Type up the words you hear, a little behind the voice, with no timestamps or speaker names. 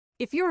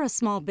If you're a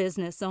small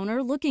business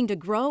owner looking to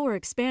grow or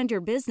expand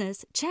your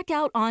business, check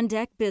out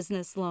OnDeck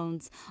Business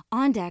Loans.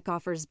 OnDeck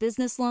offers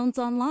business loans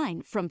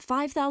online from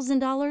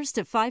 $5,000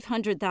 to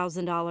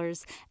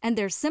 $500,000, and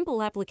their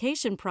simple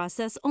application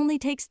process only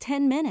takes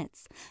 10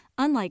 minutes.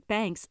 Unlike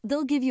banks,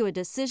 they'll give you a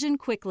decision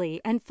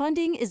quickly, and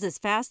funding is as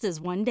fast as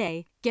one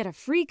day. Get a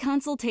free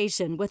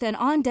consultation with an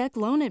OnDeck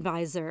loan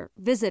advisor.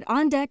 Visit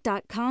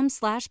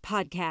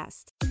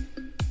ondeck.com/podcast.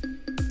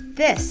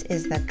 This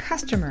is the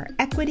Customer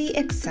Equity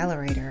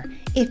Accelerator.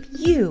 If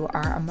you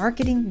are a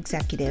marketing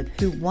executive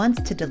who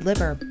wants to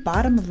deliver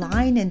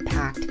bottom-line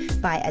impact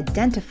by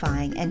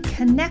identifying and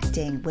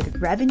connecting with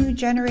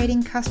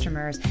revenue-generating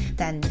customers,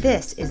 then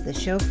this is the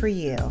show for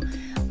you.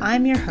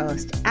 I'm your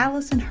host,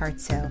 Allison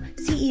Hartsoe,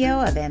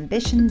 CEO of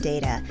Ambition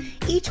Data.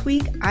 Each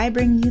week, I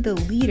bring you the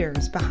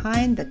leaders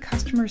behind the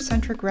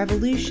customer-centric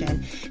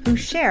revolution who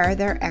share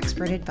their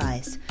expert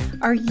advice.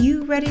 Are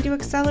you ready to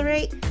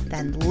accelerate?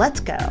 Then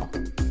let's go.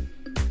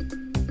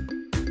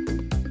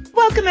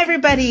 Welcome,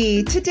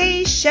 everybody.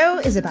 Today's show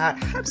is about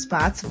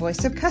HubSpot's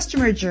Voice of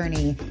Customer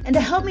journey. And to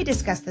help me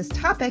discuss this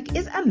topic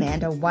is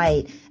Amanda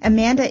White.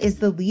 Amanda is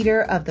the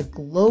leader of the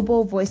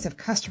Global Voice of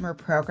Customer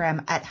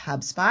program at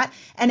HubSpot.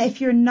 And if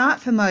you're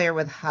not familiar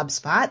with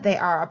HubSpot, they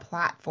are a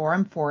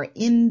platform for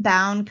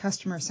inbound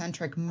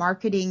customer-centric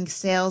marketing,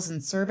 sales,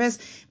 and service,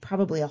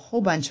 probably a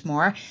whole bunch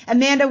more.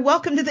 Amanda,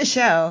 welcome to the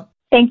show.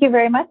 Thank you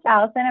very much,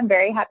 Allison. I'm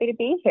very happy to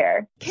be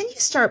here. Can you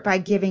start by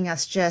giving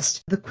us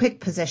just the quick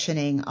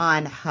positioning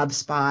on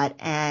HubSpot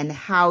and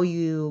how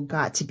you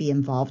got to be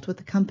involved with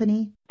the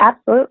company?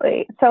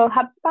 Absolutely. So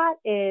HubSpot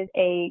is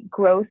a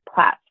growth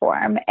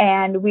platform,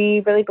 and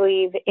we really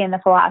believe in the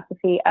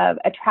philosophy of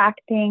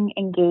attracting,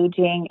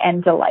 engaging,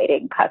 and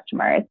delighting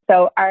customers.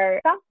 So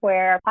our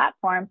software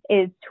platform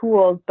is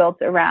tools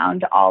built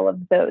around all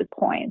of those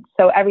points.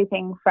 So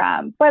everything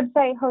from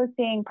website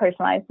hosting,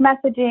 personalized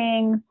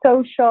messaging,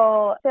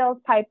 social, sales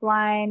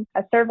pipeline,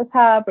 a service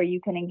hub where you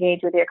can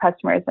engage with your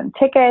customers and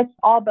tickets,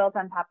 all built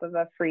on top of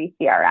a free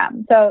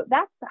CRM. So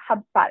that's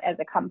HubSpot as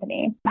a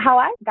company. How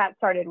I got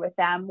started with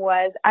them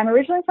was I'm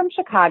originally from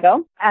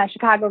Chicago, a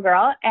Chicago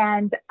girl,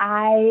 and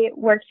I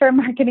worked for a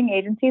marketing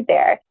agency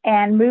there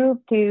and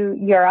moved to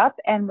Europe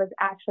and was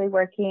actually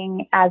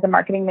working as a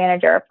marketing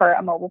manager for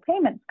a mobile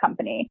payments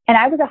company. And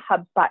I was a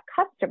HubSpot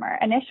customer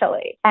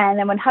initially. And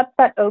then when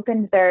HubSpot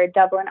opened their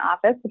Dublin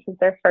office, which was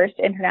their first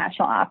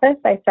international office,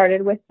 I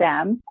started with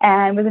them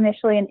and was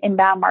initially an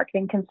inbound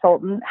marketing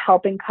consultant,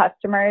 helping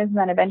customers and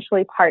then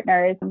eventually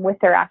partners with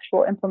their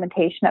actual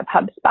implementation of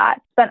HubSpot.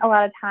 Spent a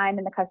lot of time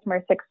in the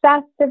customer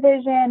success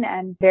division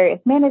and various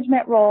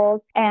management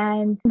roles.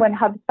 And when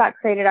HubSpot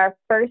created our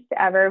first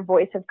ever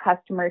Voice of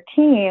Customer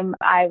team,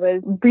 I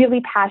was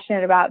really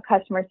passionate about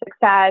customer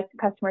success,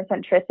 customer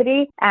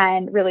centricity,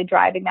 and really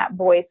driving that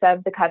voice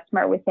of the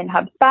customer within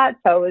HubSpot.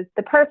 So it was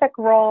the perfect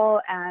role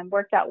and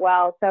worked out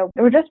well. So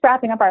we're just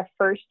wrapping up our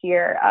first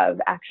year of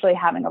actually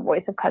having a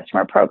Voice of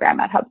Customer program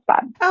at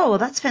HubSpot. Oh, well,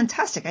 that's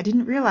fantastic. I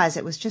didn't realize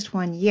it was just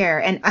 1 year.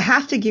 And I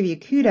have to give you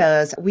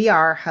kudos. We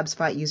are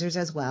HubSpot users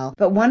as well.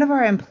 But one of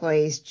our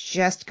employees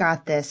just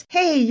got this,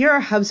 hey, you're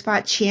a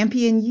HubSpot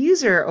Champion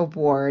User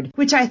Award,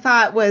 which I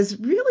thought was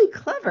really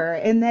clever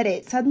in that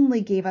it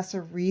suddenly gave us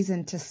a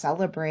reason to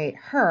celebrate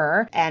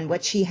her and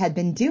what she had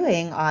been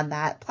doing on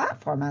that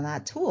platform, on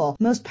that tool.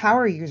 Most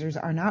power users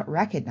are not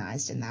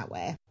recognized in that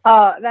way.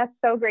 Oh, that's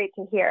so great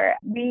to hear.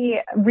 We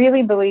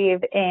really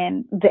believe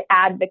in the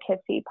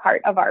advocacy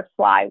part of our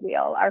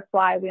flywheel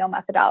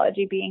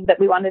methodology being that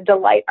we want to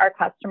delight our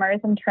customers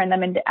and turn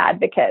them into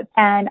advocates.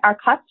 And our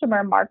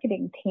customer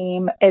marketing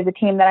team is a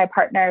team that I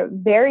partner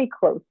very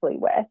closely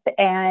with.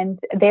 And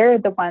they're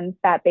the ones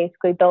that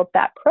basically built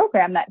that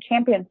program, that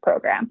Champions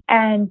program.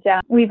 And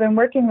we've been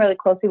working really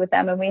closely with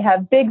them. And we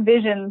have big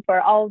visions for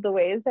all of the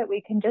ways that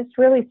we can just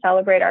really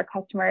celebrate our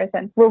customers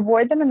and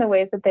reward them in the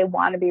ways that they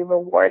want to be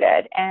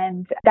rewarded.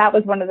 And that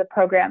was one of the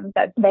programs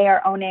that they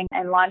are owning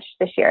and launched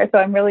this year. So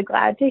I'm really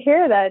glad to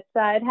hear that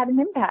it had an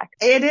impact.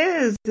 It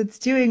is. It's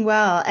doing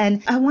well.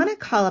 And I want to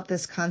call up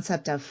this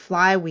concept of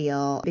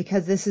flywheel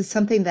because this is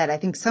something that I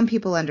think some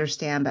people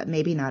understand, but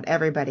maybe not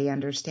everybody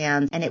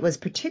understands. And it was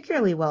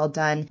particularly well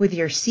done with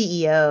your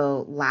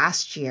CEO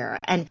last year.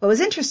 And what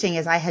was interesting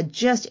is I had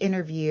just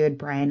interviewed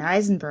Brian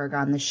Eisenberg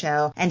on the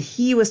show, and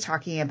he was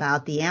talking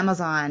about the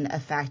Amazon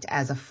effect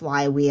as a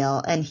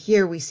flywheel. And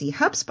here we see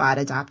HubSpot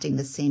adopting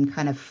the same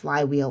kind of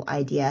flywheel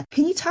idea.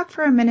 Can you talk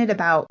for a minute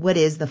about what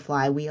is the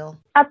flywheel?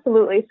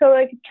 Absolutely.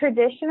 So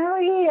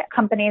traditionally,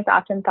 companies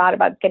often thought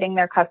about getting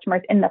their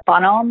customers in the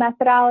funnel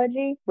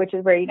methodology, which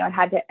is where, it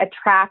had to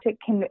attract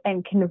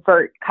and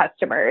convert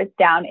customers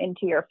down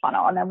into your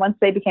funnel. And then once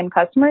they became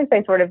customers,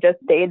 they sort of just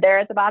stayed there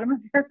at the bottom of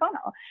your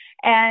funnel.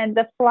 And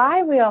the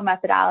flywheel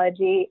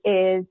methodology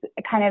is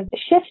kind of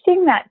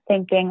shifting that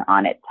thinking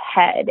on its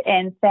head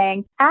and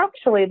saying,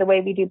 actually, the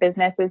way we do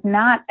business is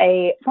not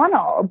a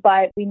funnel,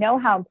 but we know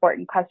how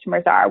important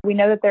customers are. We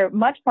know that they're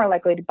much more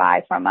likely to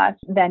buy from us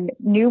than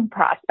new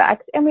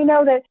prospects. And we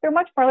know that they're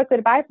much more likely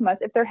to buy from us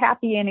if they're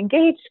happy and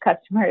engaged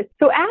customers.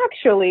 So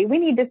actually, we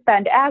need to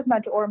spend as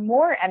much or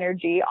more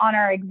energy on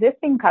our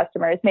existing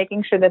customers,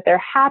 making sure that they're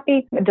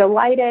happy,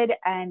 delighted,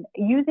 and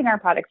using our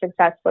product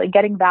successfully,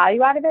 getting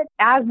value out of it,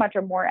 as much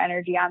or more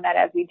energy on that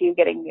as we do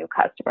getting new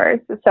customers.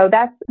 So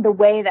that's the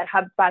way that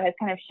HubSpot has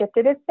kind of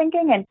shifted its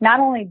thinking. And not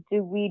only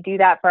do we do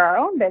that for our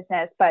own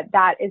business, but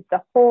that is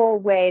the whole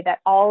way that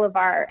all of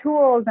our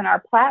tools and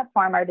our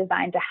platform are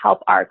designed to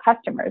help our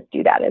customers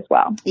do that as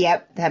well.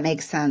 Yep, that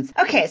makes sense.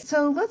 Okay,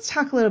 so let's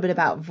talk a little bit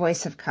about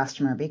voice of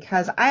customer,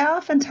 because I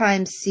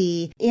oftentimes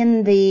see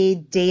in the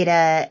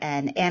data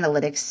and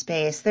analytics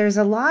space, there's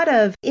a lot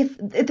of,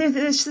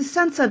 there's the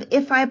sense of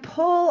if I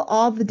pull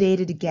all the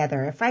data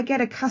together, if I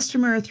get a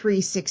customer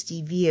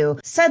 360 view,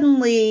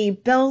 suddenly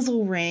bells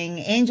will ring,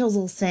 angels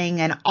will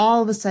sing, and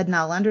all of a sudden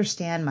I'll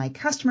understand my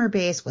customer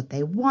base, what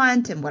they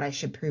want, and what I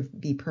should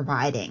be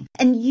providing.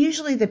 And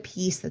usually the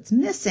piece that's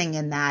missing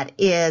in that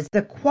is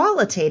the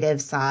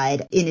qualitative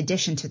side in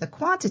addition to the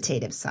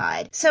quantitative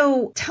side.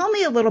 So tell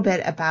me a little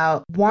bit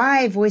about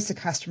why voice of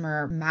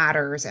customer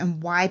matters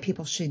and why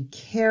people should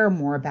care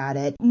more about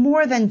it,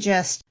 more than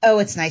just, oh,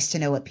 it's nice to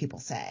know what people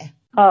say.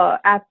 Oh,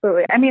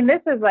 absolutely. I mean,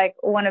 this is like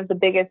one of the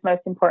biggest,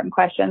 most important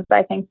questions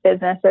I think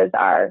businesses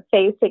are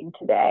facing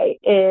today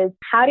is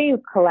how do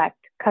you collect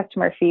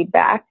customer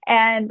feedback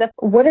and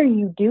what are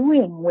you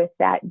doing with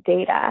that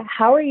data?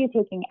 How are you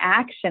taking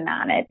action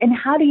on it? And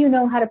how do you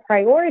know how to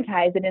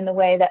prioritize it in the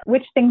way that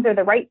which things are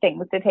the right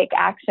things to take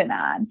action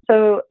on?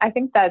 So I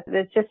think that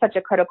it's just such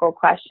a critical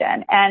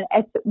question. And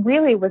it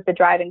really was the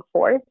driving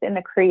force in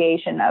the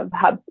creation of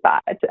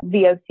HubSpot's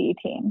VOC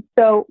team.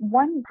 So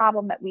one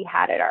problem that we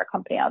had at our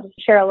company, I'll just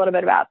share a little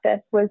bit about this,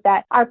 was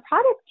that our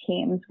product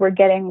teams were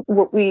getting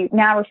what we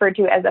now refer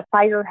to as a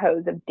fire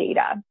hose of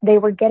data. They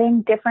were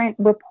getting different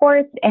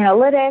reports,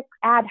 analytics,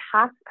 ad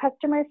hoc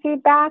customer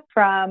feedback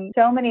from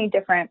so many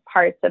different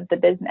parts of the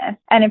business.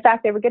 And in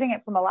fact, they were getting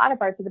it from a lot of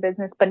parts of the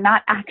business, but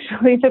not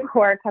actually the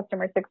core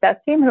customer success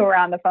team who were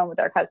on the phone with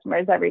our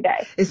customers every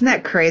day. Isn't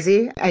that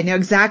crazy? I know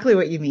exactly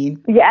what you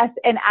mean. Yes.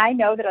 And I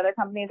know that other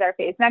companies are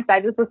facing next. I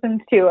just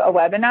listened to a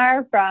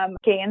webinar from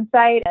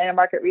Gainsight and a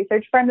market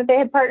research firm that they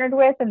had partnered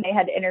with, and they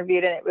had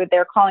interviewed, and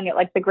they're calling it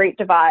like the great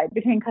divide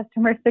between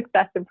customer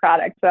success and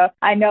product. So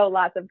I know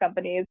lots of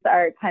companies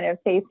are kind of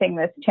facing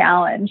this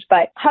challenge,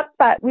 but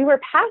HubSpot, we were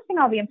passing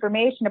all the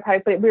information to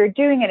product, but we were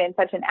doing it in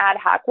such an ad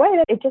hoc way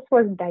that it just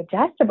wasn't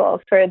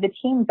digestible for the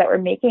teams that were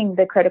making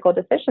the critical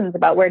decisions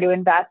about where to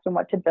invest and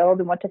what to build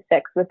and what to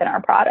fix within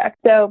our product.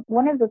 So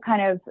one of the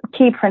kind of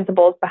key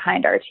principles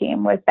behind our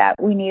team was that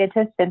we needed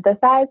to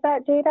synthesize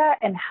that data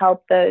and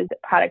help those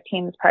product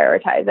teams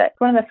prioritize it.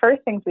 One of the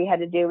first things we had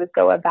to do was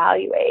go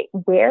evaluate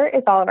where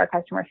is all of our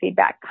customer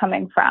feedback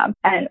coming from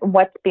and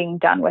what's being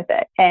done with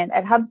it. And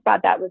at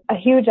HubSpot, that was a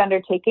huge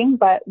undertaking,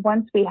 but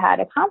once we had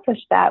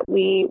accomplished that,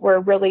 we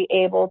were really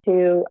able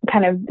to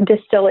kind of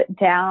distill it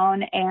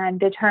down and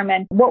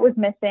determine what was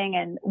missing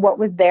and what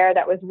was there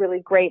that was really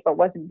great but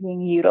wasn't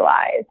being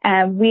utilized.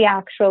 And we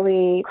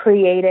actually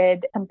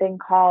created something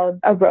called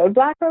a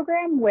roadblock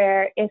program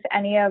where if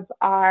any of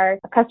our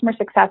customer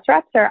success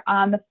reps are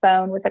on the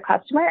phone with a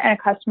customer and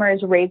a customer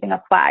is raising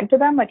a flag to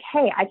them, like,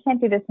 hey, I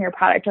can't do this in your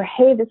product, or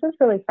hey, this is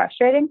really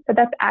frustrating, but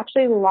that's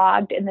actually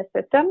logged in the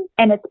system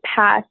and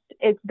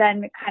it's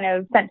then kind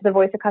of sent to the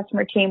voice of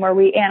customer team where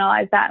we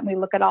analyze that and we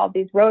look at all of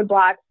these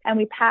roadblocks and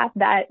we pass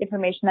that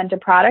information then to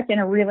product in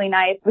a really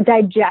nice,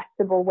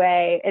 digestible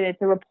way. And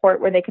it's a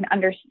report where they can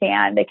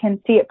understand, they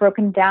can see it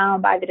broken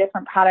down by the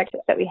different products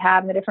that we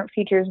have and the different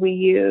features we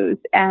use.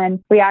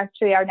 And we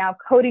actually are now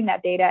coding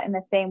that data in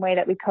the same way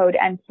that we code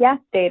NPS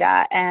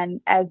data and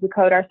as we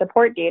code our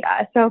support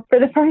data. So for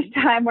the first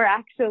time, we're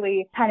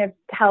actually kind of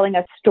telling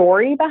a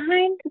story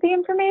behind the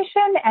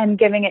information and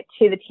giving it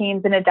to the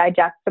teams in a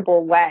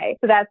digestible way.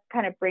 So that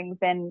kind of brings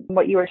in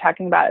what you were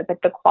talking about, is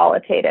like the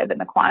qualitative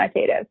and the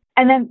quantitative.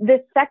 And then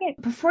the second...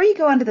 Before you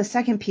go on to the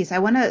second piece, I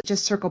want to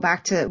just circle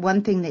back to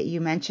one thing that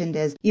you mentioned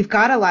is you've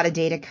got a lot of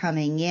data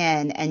coming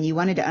in and you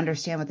wanted to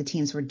understand what the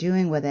teams were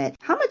doing with it.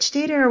 How much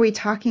data are we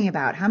talking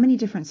about? How many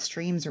different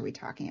streams are we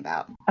talking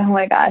about? Oh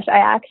my gosh, I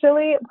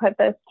actually put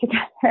this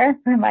together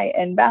for my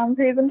inbound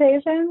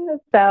presentation.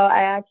 So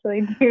I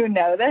actually do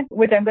know this,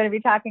 which I'm going to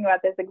be talking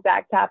about this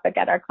exact topic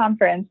at our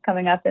conference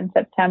coming up in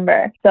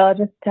September. So I'll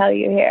just tell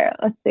you here.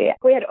 Let's see.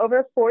 We had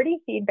over 40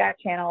 feedback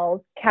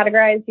channels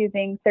categorized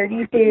using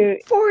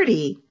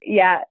 40?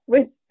 Yeah,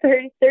 with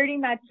 30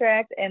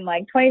 metrics and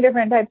like 20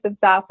 different types of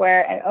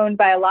software and owned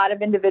by a lot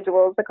of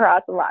individuals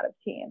across a lot of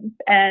teams.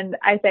 And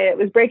I say it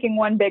was breaking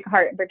one big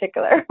heart in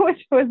particular, which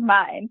was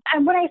mine.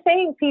 And when I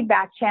say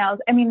feedback channels,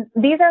 I mean,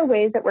 these are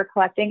ways that we're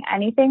collecting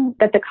anything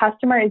that the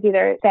customer is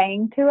either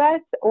saying to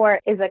us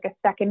or is like a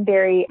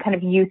secondary kind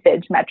of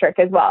usage metric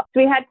as well. So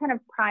we had kind of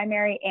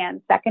primary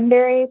and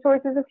secondary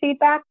sources of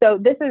feedback. So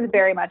this is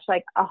very much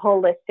like a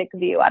holistic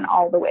view on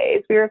all the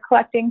ways we were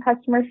collecting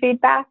customer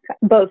feedback,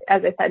 both,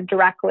 as I said,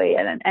 directly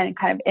and then and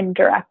kind of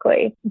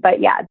indirectly.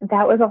 But yeah,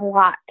 that was a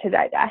lot to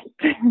digest.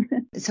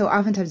 So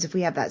oftentimes if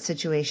we have that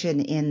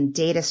situation in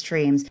data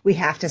streams, we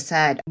have to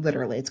set,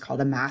 literally it's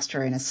called a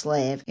master and a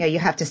slave. You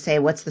have to say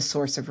what's the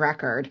source of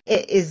record.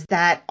 Is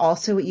that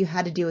also what you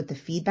had to do with the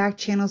feedback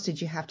channels?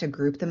 Did you have to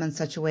group them in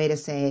such a way to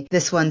say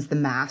this one's the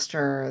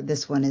master,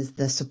 this one is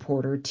the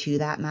supporter to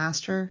that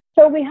master?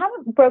 So we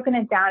haven't broken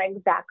it down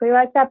exactly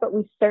like that, but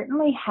we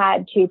certainly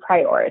had to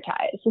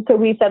prioritize. So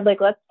we said,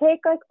 let's take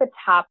the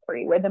top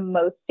 3 where the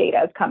most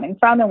data is coming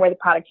from and where the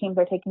product teams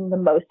are taking the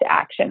most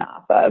action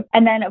off of.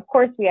 And then, of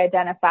course, we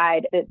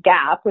identified the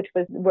gap, which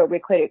was where we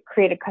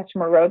created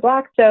customer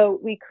roadblocks. So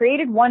we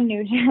created one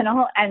new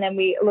channel and then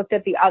we looked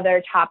at the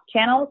other top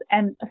channels.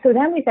 And so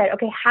then we said,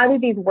 okay, how do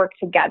these work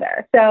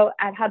together? So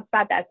at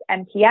HubSpot, that's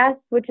NPS,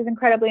 which is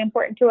incredibly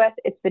important to us.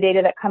 It's the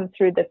data that comes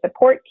through the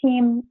support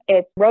team.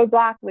 It's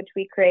roadblocks, which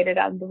we created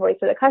on the voice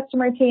of the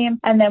customer team.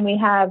 And then we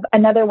have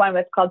another one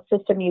that's called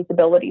system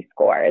usability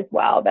score as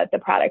well that the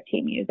product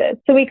team uses.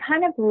 So we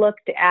kind of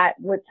looked at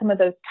what some of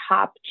those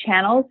top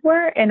channels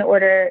were in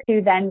order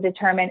to then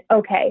determine,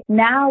 okay,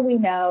 now we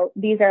know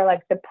these are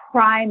the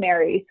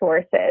primary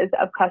sources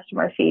of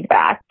customer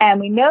feedback. And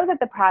we know that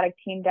the product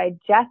team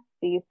digests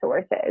these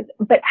sources,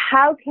 but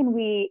how can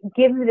we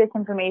give this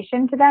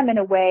information to them in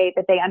a way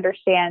that they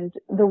understand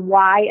the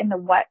why and the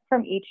what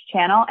from each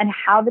channel and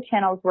how the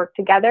channels work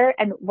together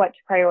and what to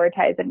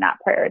prioritize and not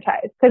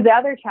prioritize? Because the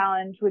other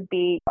challenge would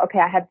be, okay,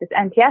 I have this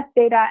NPS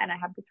data and I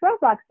have this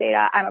roadblocks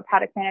data. I'm a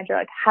product manager.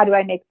 How do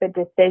I make the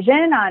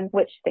decision on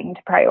which thing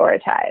to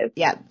prioritize?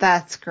 Yeah,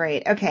 that's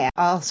great. Okay,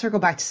 I'll circle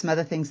back to some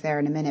other things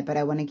there in a minute, but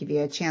I want to give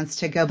you a chance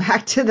to go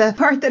back to the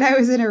part that I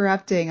was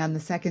interrupting on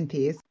the second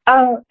piece.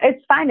 Oh,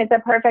 it's fine. It's a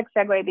perfect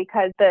segue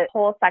because the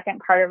whole second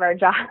part of our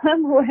job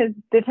was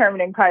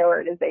determining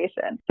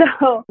prioritization.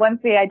 So once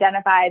we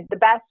identified the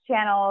best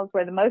channels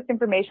where the most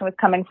information was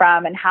coming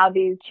from and how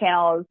these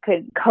channels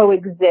could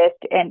coexist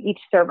and each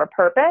serve a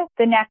purpose,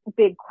 the next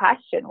big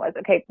question was,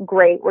 okay,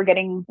 great, we're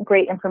getting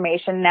great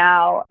information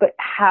now, but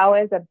how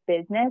as a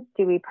business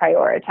do we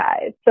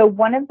prioritize? So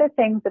one of the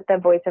things that the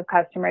Voice of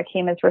Customer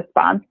team is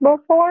responsible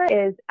for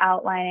is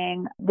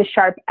outlining the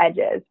sharp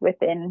edges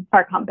within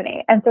our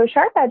company. And so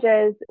sharp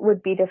edges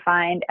would be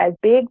defined as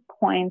big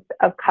points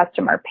of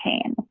customer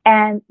pain.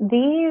 And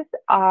these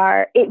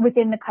are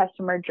within the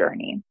customer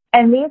journey.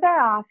 And these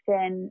are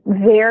often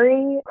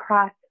very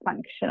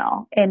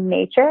cross-functional in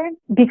nature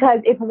because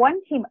if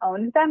one team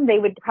owns them, they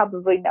would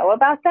probably know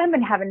about them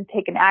and haven't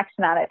taken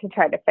action on it to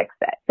try to fix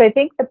it. So I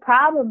think the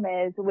problem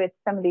is with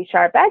some of these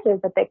sharp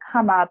edges that they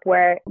come up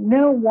where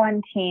no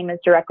one team is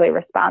directly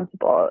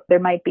responsible. There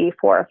might be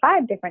 4 or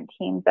 5 different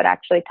teams that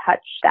actually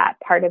touch that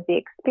part of the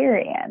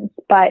experience,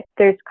 but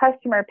there's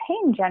customer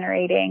pain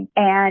generating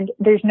and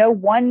there's no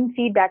one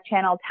feedback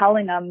channel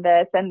telling them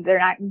this and they're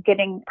not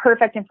getting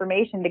perfect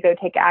information to go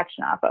take action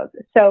off of.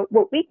 So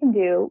what we can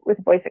do with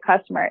Voice of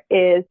Customer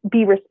is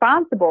be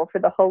responsible for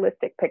the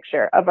holistic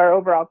picture of our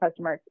overall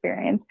customer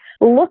experience,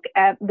 look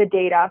at the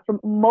data from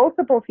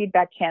multiple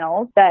feedback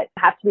channels that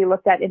have to be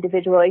looked at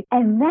individually,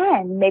 and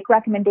then make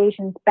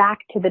recommendations back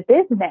to the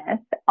business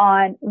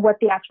on what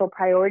the actual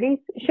priorities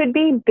should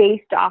be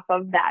based off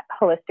of that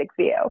holistic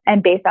view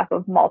and based off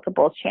of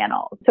multiple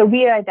channels. So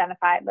we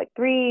identified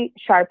 3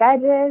 sharp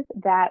edges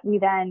that we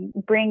then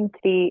bring to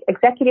the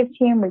executive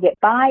team. We get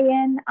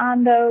buy-in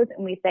on those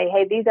and we say,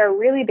 hey, these are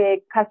really big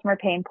customer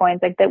pain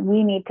points that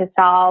we need to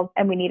solve,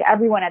 and we need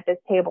everyone at this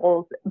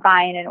table's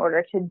buy-in in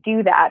order to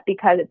do that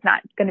because it's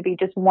not going to be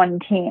just one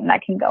team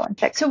that can go and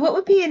fix. So what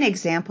would be an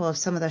example of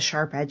some of the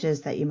sharp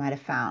edges that you might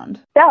have found?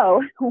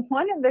 So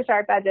one of the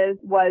sharp edges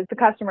was the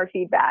customer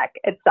feedback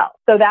itself.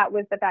 So that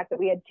was the fact that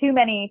we had too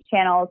many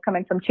channels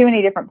coming from too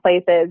many different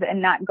places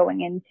and not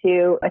going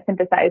into a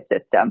synthesized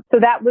system. So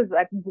that was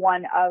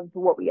one of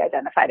what we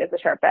identified as the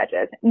sharp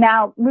edges.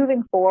 Now,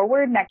 moving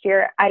forward next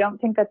year, I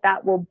don't think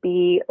that will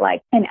be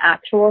an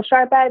actual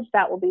sharp edge.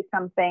 That will be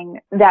something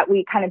that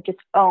we kind of just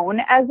own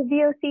as a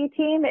VOC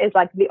team is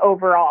the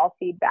overall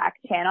feedback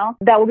channel.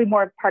 That will be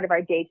more part of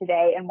our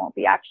day-to-day and won't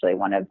be actually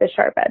one of the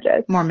sharp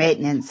edges. More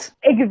maintenance.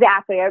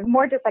 Exactly.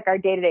 More just our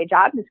day-to-day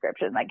job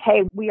description.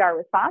 Hey, we are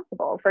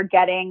responsible for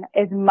getting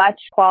as much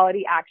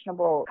quality,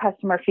 actionable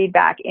customer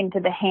feedback into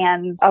the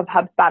hands of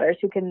HubSpotters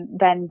who can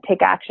then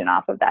take action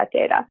off of that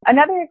data.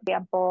 Another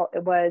example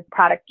was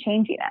product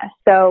changiness.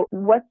 So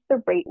what's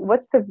the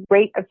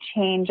rate of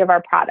change of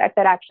our product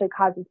that actually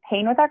causes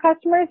pain with our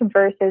customers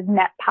versus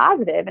net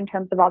positive in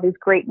terms of all these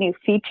great new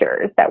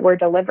features that we're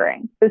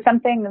delivering? So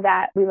something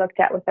that we looked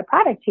at with the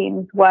product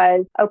teams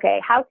was, okay,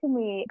 how can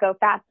we go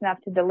fast enough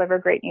to deliver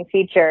great new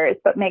features,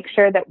 but make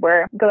sure that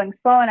we're going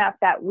slow enough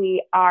that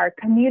we are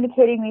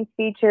communicating these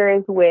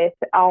features with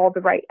all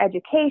the right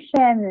education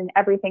and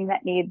everything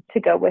that needs to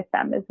go with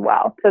them as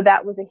well. So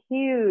that was a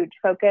huge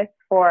focus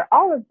for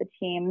all of the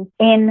teams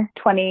in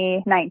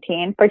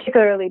 2019,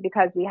 particularly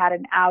because we had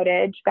an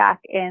outage back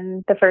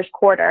in the first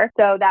quarter.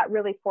 So that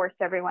really forced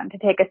everyone to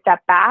take a step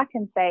back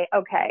and say,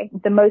 okay,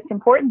 the most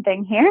important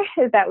thing here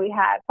is that we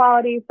have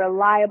quality,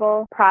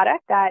 reliable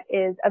product that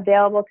is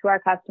available to our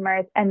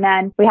customers. And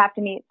then we have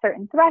to meet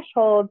certain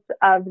thresholds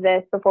of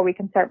this before we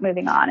can start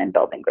moving on and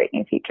building great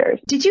new features.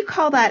 Did you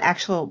call that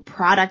actual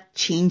product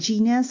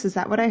changiness? Is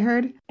that what I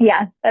heard?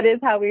 Yes, that is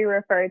how we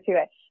refer to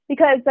it.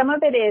 Because some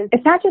of it is,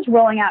 it's not just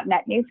rolling out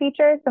net new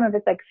features. Some of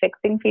it's like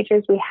fixing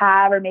features we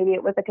have, or maybe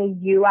it was like a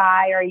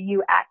UI or a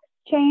UX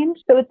change.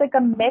 So it's like a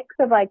mix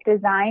of like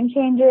design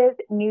changes,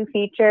 new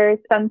features,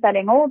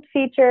 sunsetting old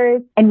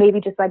features, and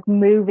maybe just like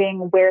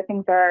moving where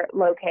things are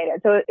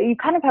located. So you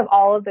kind of have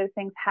all of those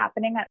things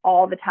happening at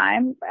all the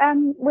time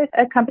with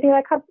a company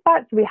like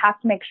HubSpot. So we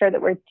have to make sure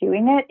that we're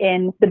doing it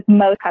in the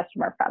most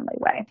customer friendly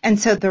way. And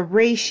so the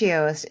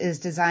ratios is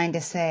designed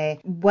to say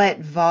what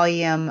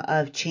volume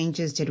of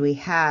changes did we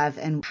have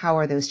and how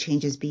are those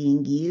changes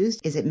being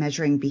used? Is it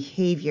measuring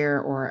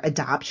behavior or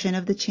adoption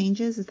of the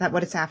changes? Is that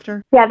what it's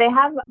after? Yeah, they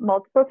have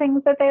multiple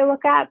things that they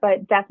look at,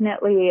 but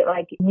definitely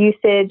like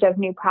usage of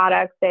new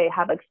products. They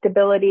have like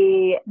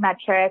stability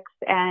metrics.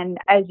 And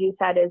as you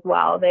said as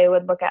well, they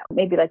would look at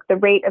maybe like the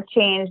rate of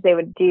change. They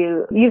would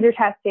do user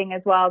testing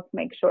as well to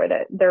make sure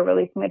that they're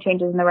releasing the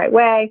changes in the right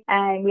way.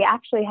 And we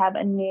actually have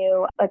a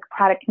new like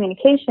product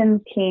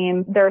communications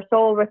team. Their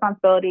sole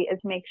responsibility is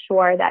to make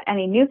sure that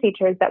any new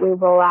features that we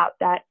roll out,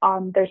 that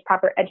there's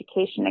proper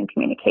education and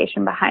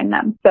communication behind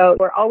them. So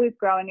we're always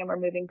growing and we're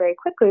moving very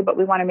quickly, but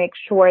we want to make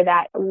sure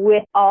that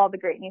with all the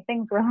great new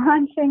things we're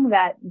launching,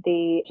 that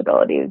the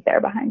stability is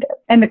there behind it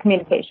and the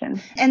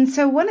communication. And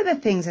so one of the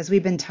things as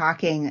we've been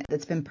talking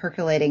that's been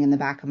percolating in the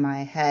back of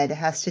my head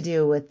has to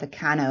do with the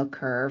Kano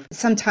curve.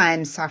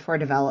 Sometimes software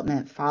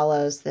development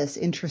follows this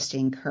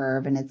interesting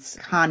curve, and it's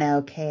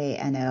Kano,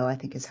 K-N-O, I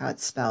think is how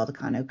it's spelled,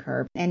 Kano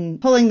curve.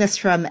 And pulling this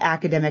from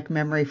academic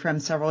memory from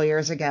several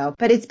years ago,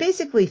 but it's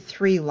basically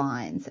 3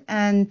 lines.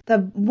 And the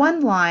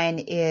one line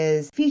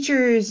is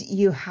features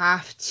you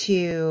have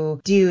to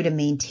do to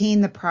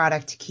maintain the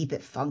product to keep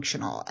it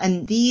functional.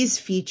 And these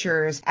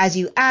features, as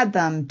you add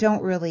them,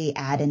 don't really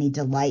add any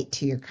delight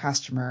to your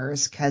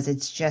customers because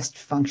it's just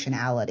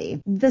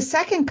functionality. The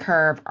second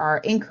curve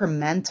are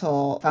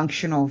incremental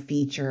functional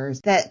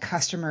features that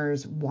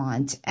customers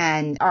want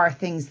and are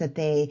things that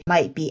they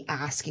might be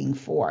asking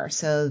for.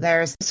 So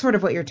there's sort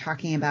of what you're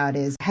talking about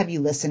is, have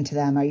you listened to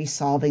them? Are you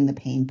solving the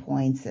pain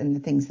points and the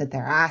things that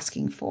they're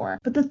asking for?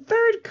 But the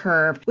third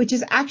curve, which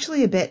is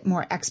actually a bit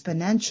more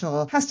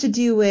exponential, has to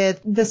do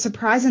with the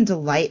surprise and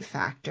delight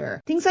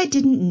factor. Things I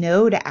didn't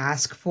know to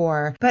ask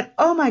for, but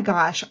oh my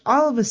gosh,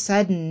 all of a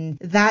sudden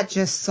that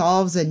just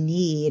solves a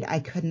need I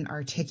couldn't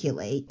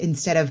articulate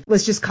instead of,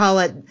 let's just call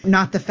it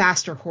not the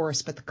faster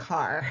horse, but the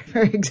car,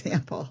 for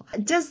example.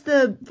 Does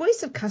the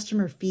voice of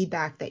customer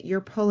feedback that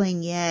you're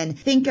pulling in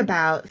think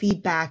about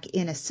feedback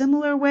in a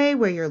similar way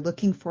where you're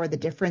looking for the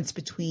difference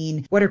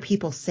between what are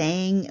people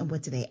saying and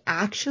what do they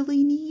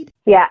actually need?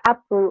 Yeah,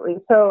 absolutely.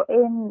 So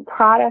in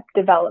product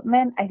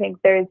development, I think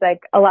there's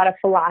like a lot of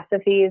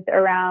philosophies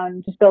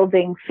around just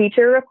building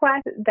feature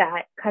requests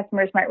that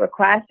customers might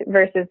request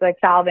versus like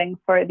solving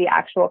for the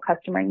actual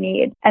customer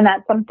need. And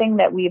that's something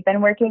that we've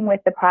been working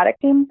with the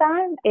product teams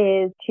on,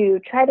 is to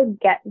try to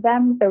get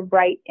them the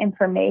right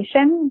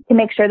information to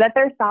make sure that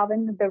they're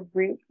solving the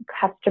root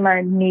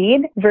customer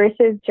need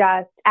versus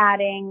just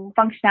adding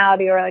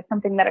functionality or like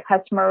something that a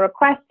customer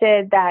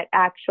requested that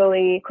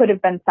actually could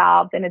have been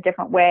solved in a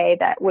different way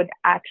that would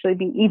actually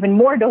be even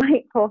more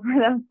delightful for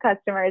those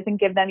customers and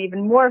give them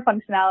even more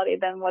functionality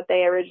than what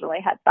they originally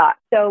had thought.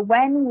 So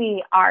when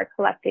we are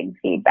collecting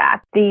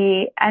feedback,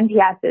 the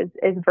NPS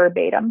is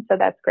verbatim. So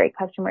that's great.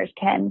 Customers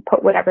can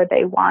put whatever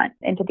they want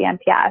into the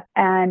NPS.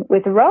 And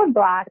with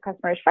roadblock, the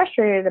customer is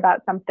frustrated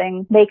about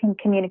something, they can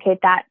communicate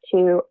that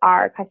to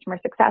our customer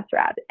success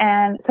reps.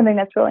 And something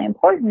that's really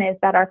important is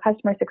that our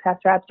customer success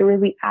reps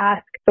really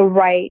ask the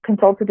right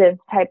consultative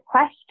type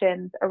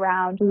questions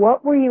around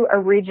what were you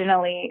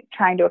originally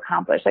trying to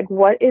accomplish? Like,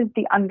 what is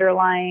the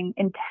underlying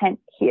intent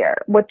here?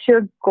 What's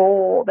your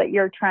goal that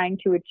you're trying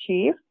to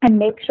achieve? And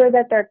make sure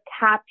that they're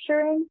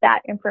capturing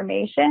that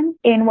information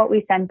in what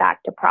we send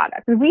back to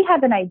product. We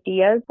have an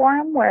ideas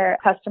forum where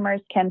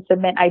customers can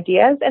submit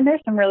ideas, and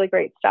there's some really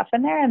great stuff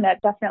in there, and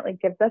that definitely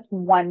gives us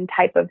one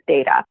type of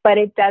data, but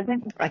it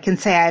doesn't. I can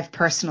say I've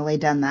personally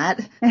done that.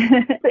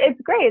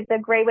 It's great. It's a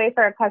great way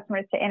for our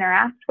customers to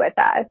interact with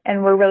us.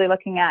 And we're really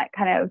looking at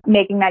kind of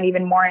making that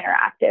even more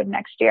interactive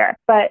next year.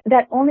 But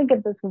that only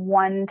gives us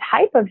one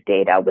type of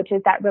data, which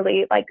is that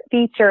really like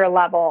feature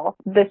level,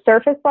 the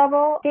surface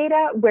level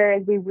data,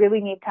 whereas we really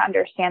need to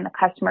understand the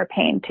customer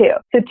pain too.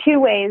 So 2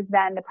 ways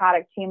then the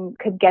product team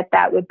could get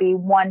that would be,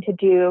 one, to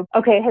do,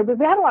 okay, hey,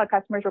 we have a lot of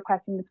customers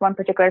requesting this one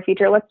particular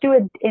feature. Let's do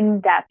an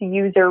in-depth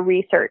user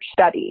research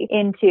study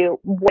into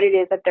what it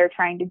is that they're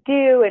trying to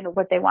do and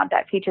what they want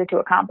that feature to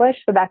accomplish.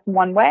 So that's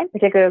one way,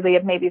 particularly possibility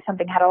of maybe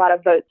something had a lot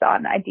of votes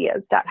on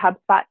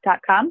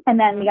ideas.hubspot.com. And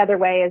then the other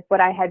way is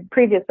what I had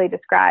previously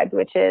described,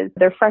 which is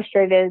they're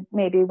frustrated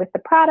maybe with the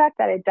product,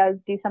 that it does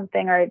do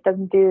something or it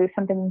doesn't do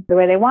something the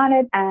way they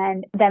wanted.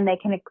 And then they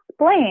can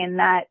explain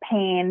that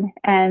pain,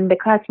 and the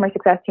customer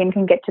success team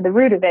can get to the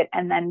root of it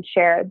and then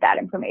share that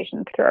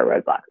information through our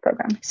roadblocks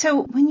program.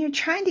 So when you're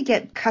trying to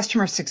get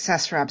customer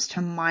success reps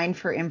to mine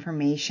for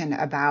information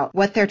about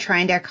what they're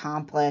trying to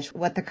accomplish,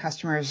 what the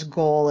customer's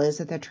goal is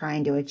that they're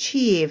trying to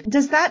achieve,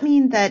 does that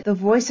mean that the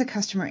voice of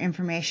customer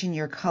information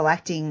you're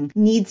collecting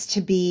needs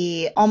to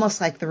be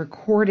almost like the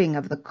recording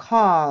of the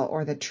call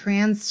or the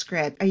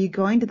transcript? Are you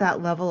going to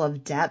that level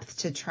of depth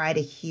to try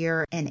to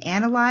hear and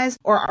analyze,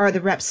 or are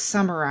the reps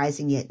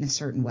summarizing it in a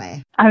certain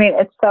way? I mean,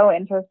 it's so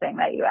interesting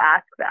that you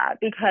ask that,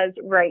 because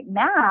right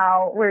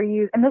now we're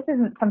using, and this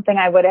isn't something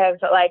I would have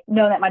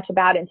known that much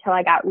about until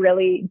I got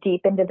really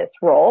deep into this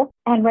role.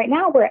 And right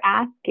now we're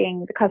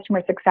asking the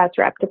customer success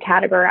rep to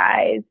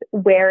categorize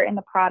where in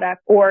the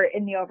product or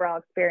in the overall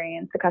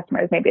experience the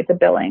customer is, maybe it's a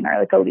billing or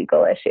like a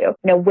legal issue,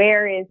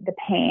 where is the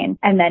pain,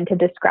 and then to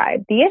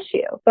describe the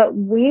issue. But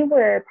we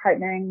were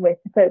partnering with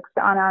folks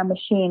on our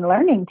machine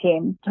learning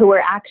team who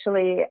were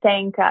actually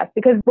saying to us,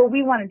 because what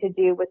we wanted to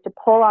do was to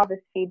pull all this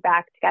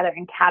feedback together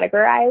and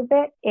categorize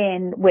it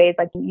in ways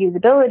like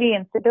usability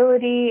and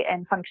stability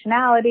and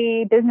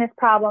functionality, business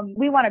problems.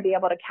 We want to be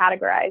able to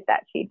categorize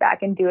that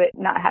feedback and do it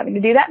not having to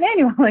do that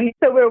manually.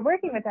 So we're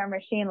working with our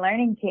machine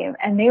learning team,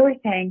 and they were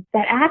saying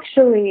that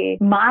actually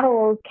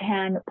models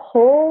can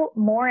pull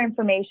more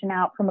information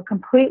out from a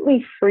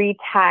completely free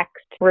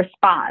text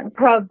response,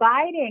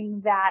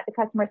 providing that the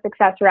customer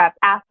success rep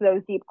asks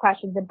those deep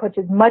questions and puts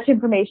as much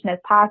information as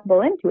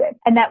possible into it.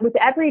 And that with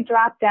every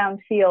drop-down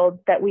field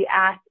that we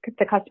ask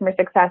the customer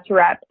success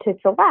rep to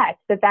select,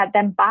 that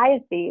then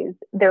biases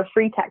their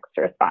free text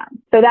response.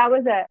 So that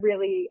was a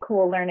really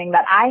cool learning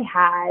that I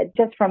had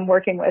just from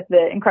working with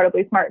the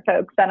incredibly smart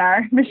folks on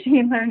our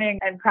machine learning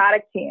and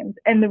product teams.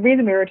 And the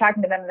reason we were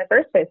talking to them in the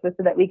first place was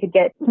so that we could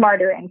get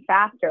smarter and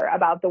faster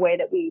about the way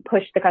that we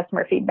push the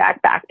customer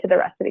feedback back to the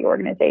rest of the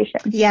organization.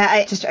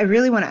 Yeah, I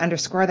really want to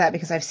underscore that,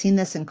 because I've seen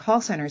this in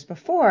call centers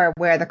before,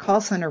 where the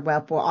call center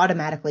rep will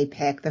automatically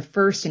pick the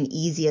first and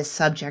easiest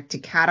subject to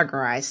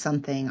categorize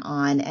something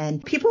on,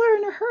 and people are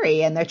in a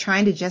hurry and they're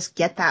trying to just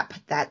get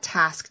that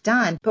task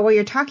done. But what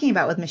you're talking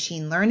about with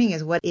machine learning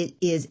is what it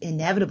is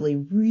inevitably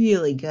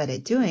really good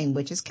at doing,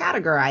 which is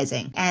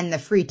categorizing. And the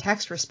free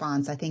text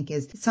response, I think,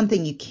 is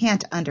something you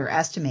can't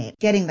underestimate.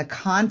 Getting the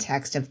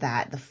context of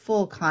that, the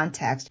full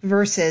context,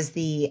 versus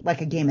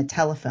like a game of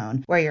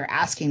telephone where you're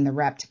asking the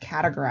rep to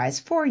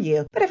categorize for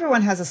you, but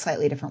everyone has a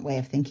slightly different way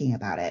of thinking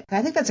about it.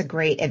 I think that's a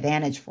great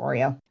advantage for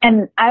you.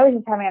 And I was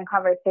just having a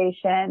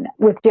conversation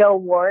with Jill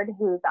Ward,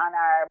 who's on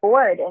our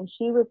board, and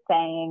she was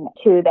saying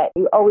too that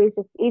you always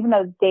just, even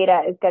though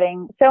data is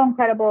getting so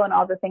incredible and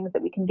all the things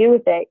that we can do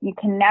with it, you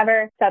can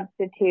never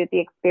substitute the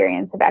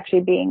experience of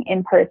actually being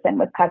in person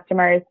with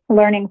customers,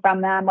 learning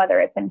from them, whether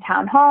it's in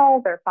town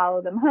halls or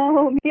follow them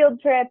home,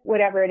 field trip,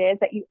 whatever it is,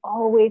 that you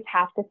always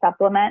have to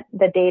supplement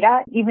the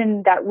data,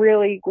 even that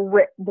really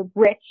the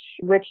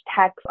rich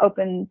text,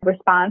 open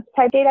response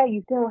type data.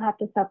 You still have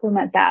to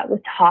supplement that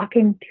with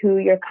talking to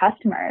your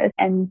customers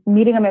and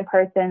meeting them in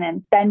person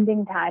and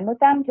spending time with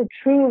them to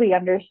truly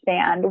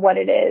understand what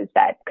it is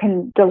that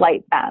can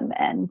delight them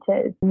and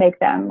to make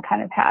them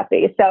kind of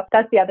happy. So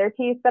that's the other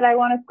piece that I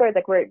want to score.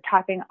 Like, we're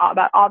talking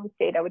about all this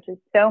data, which is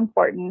so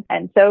important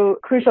and so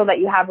crucial that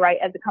you have right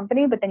as a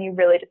company, but then you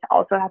really just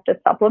also have to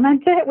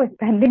supplement it with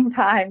spending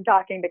time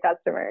talking to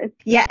customers.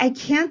 Yeah, I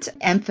can't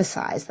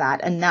emphasize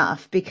that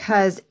enough,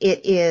 because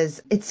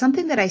it's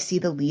something that I see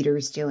the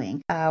leaders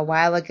doing. A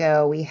while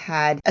ago, we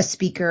had a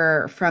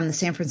speaker from the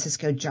San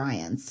Francisco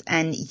Giants,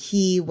 and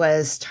he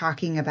was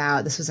talking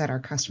about, this was at our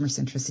customer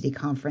centricity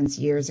conference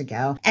years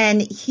ago,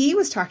 and he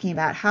was talking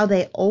about how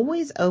they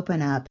always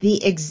open up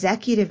the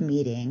executive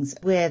meetings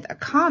with a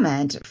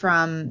comment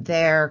from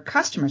their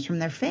customers, from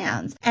their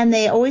fans. And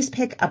they always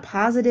pick a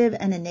positive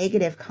and a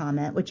negative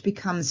comment, which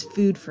becomes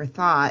food for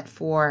thought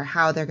for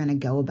how they're going to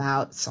go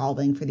about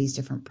solving for these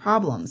different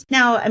problems.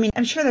 Now, I mean,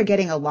 I'm sure they're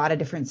getting a lot of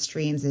different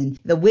streams, and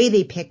the way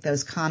they pick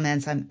those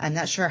comments, I'm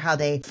not sure how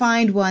they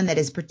find one that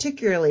is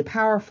particularly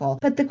powerful.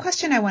 But the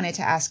question I wanted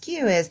to ask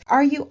you is,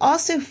 are you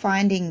also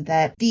finding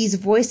that these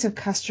voice of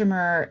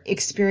customer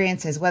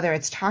experiences, whether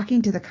it's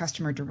talking to the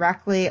customer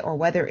directly or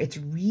whether it's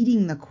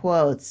reading the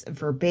quotes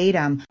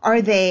verbatim,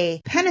 are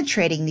they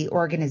penetrating the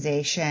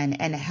organization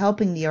and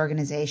helping the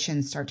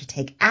organization start to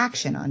take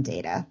action on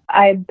data?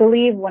 I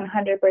believe 100%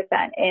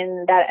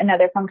 in that.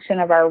 Another function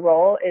of our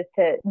role is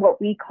to what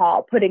we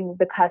call putting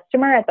the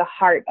customer at the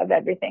heart of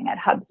everything at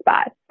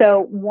HubSpot.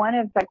 So one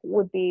of that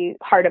would be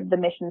part of the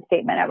mission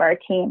statement of our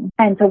team.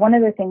 And so one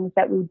of the things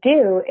that we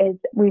do is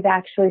we've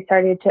actually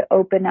started to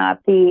open up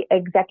the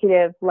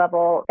executive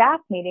level staff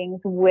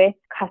meetings with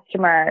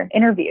customer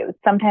interviews,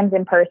 sometimes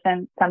in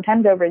person,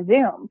 sometimes over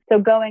Zoom. So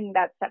going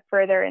that step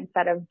further,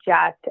 instead of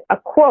just a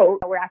quote,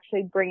 we're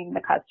actually bringing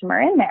the customer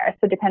in there.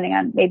 So depending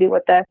on maybe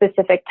what the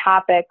specific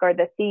topic or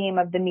the theme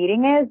of the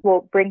meeting is,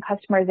 we'll bring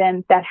customers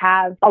in that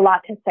have a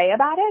lot to say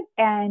about it.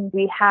 And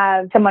we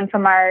have someone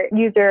from our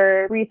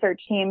user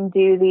research team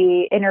do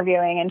the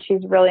interviewing, and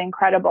she's really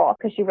incredible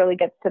because she really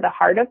gets to the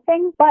heart of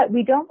things. But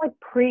we don't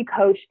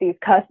pre-coach these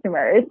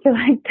customers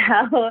to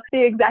tell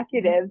the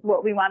executives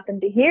what we want them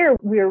to hear.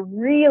 We're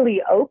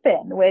really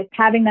open with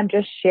having them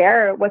just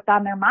share what's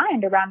on their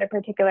mind around a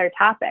particular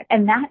topic.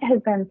 And that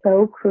has been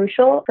so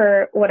crucial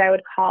for what I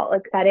would call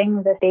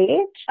setting the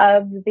stage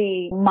of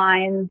the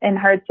minds and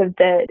hearts of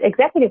the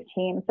executive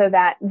team, so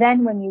that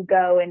then when you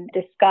go and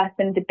discuss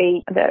and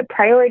debate the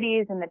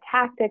priorities and the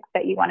tactics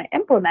that you want to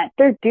implement,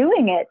 they're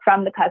doing it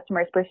from the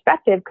customer's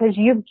perspective because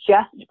you've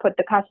just put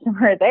the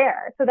customer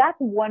there. So that's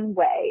one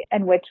way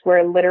in which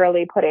we're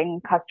literally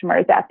putting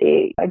customers at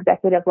the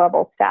executive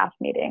level staff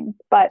meetings.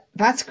 But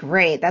that's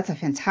great. That's a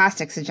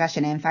fantastic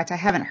suggestion. In fact, I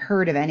haven't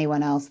heard of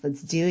anyone else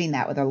that's doing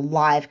that with a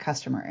live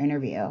customer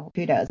interview.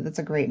 Kudos. That's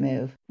a great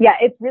move. Yeah,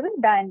 it's really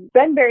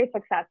been very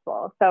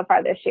successful so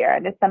far this year.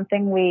 And it's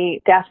something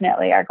we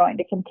definitely are going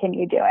to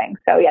continue doing.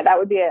 So yeah, that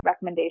would be a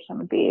recommendation,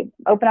 would be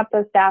open up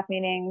those staff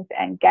meetings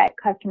and get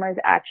customers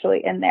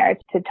actually in there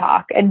to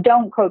talk, and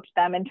don't coach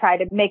them and try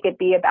to make it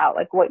be about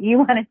what you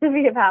want it to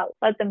be about.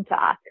 Let them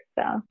talk.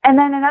 So, and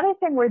then another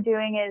thing we're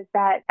doing is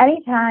that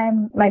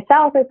anytime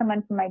myself or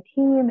someone from my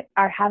team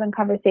are having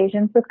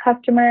conversations with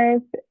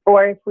customers,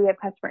 or if we have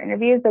customer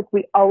interviews,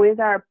 we always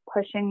are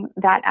pushing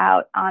that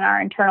out on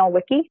our internal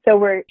wiki. So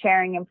we're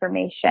sharing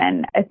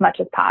information as much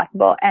as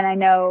possible. And I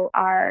know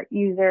our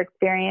user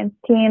experience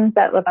teams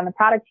that live on the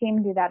product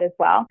team do that as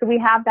well. So we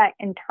have that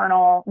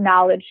internal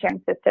knowledge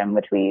sharing system,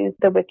 which we use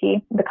the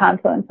wiki, the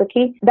Confluence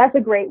wiki. That's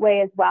a great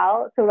way as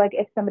well. So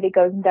if somebody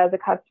goes and does a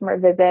customer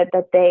visit,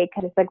 that they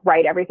can just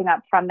write everything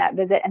up from that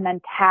visit and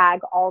then tag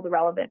all the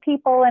relevant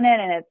people in it,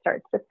 and it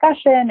starts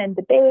discussion and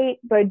debate.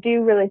 So I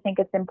do really think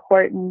it's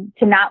important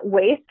to not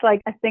waste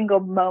a single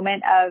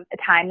moment of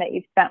time that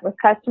you've spent with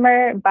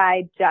customer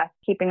by just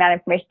keeping that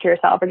information to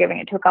yourself or giving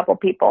it to a couple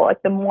people.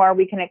 The more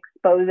we can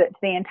expose it to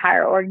the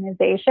entire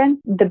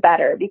organization, the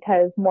better,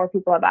 because more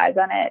people have eyes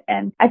on it.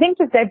 And I think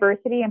just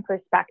diversity and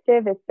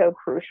perspective is so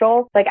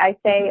crucial. I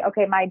say,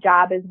 okay, my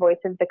job is voice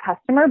of the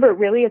customer, but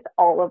really it's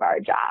all of our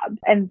jobs.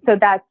 And so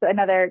that's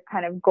another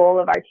kind of goal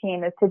of our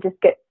team, is to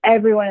just get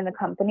everyone in the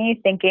company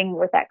thinking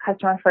with that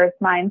customer first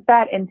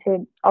mindset, and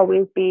to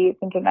always be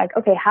thinking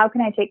okay, how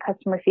can I take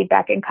customer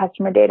feedback and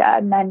customer data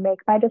and then make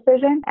my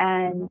decision?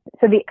 And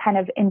so the kind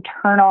of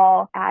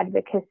internal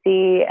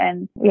advocacy,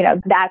 and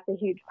that's a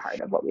huge part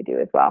of what we do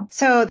as well.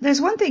 So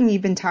there's one thing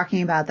you've been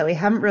talking about that we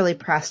haven't really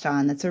pressed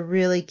on that's a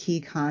really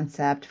key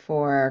concept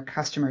for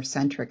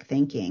customer-centric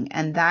thinking,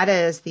 and that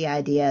is the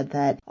idea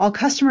that all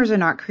customers are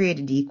not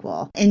created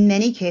equal. In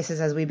many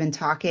cases, as we've been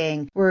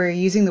talking, we're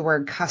using the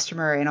word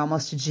customer in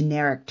almost a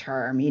generic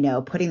term,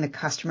 putting the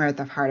customer at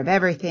the heart of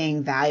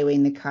everything,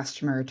 valuing the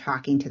customer,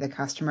 talking to the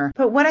customer.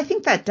 But what I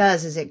think that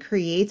does is it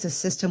creates a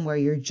system where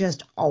you're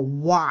just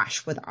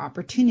awash with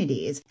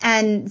opportunities.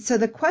 And so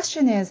the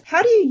question is,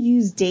 how do you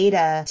use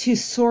data to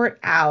sort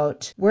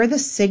out where the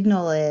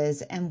signal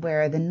is and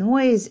where the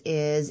noise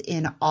is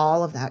in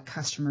all of that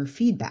customer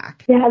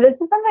feedback? Yeah, this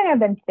is something I've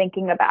been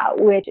thinking about,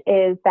 which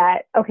is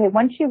that, okay,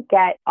 once you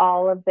get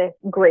all of this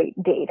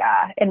great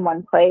data in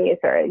one place,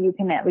 or you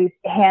can at least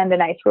hand a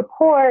nice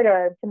report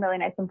or some really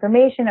nice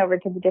information over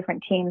to the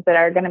different teams that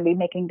are going to be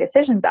making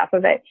decisions off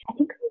of it, I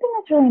think something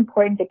that's really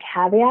important to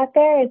caveat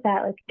there is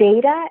that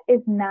data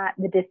is not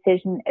the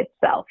decision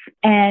itself.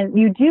 And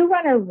you do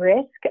run a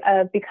risk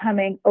of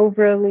becoming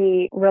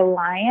overly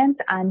reliant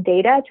on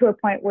data to a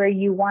point where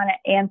you want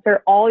to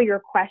answer all your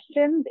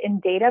questions in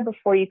data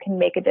before you can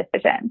make a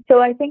decision.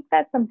 So I think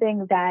that's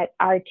something that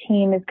our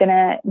team is going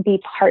to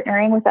be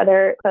partnering with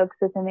other folks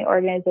within the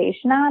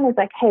organization on, is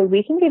hey,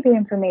 we can give you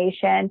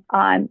information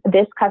on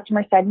this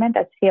customer segment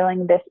that's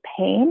feeling this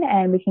pain,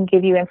 and we can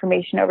give you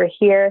information over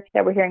here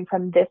that we're hearing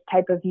from this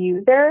type of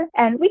user,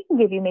 and we can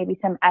give you maybe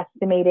some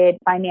estimated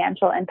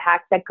financial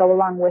impacts that go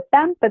along with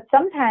them. But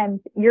sometimes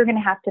you're going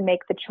to have to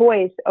make the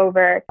choice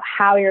over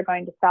how you're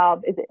going to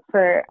solve. Is it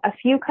for a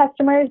few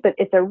customers, but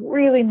it's a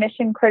really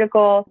mission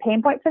critical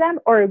pain point for them?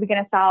 Or are we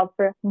going to solve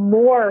for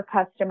more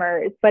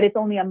customers, but it's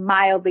only a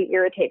mildly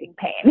irritating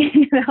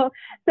pain?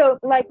 So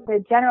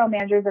the general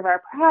managers of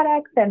our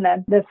products and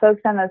the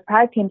folks on those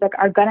product teams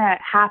are going to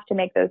have to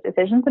make those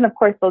decisions. And of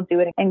course, they'll do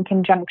it in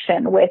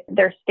conjunction with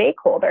their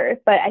stakeholders.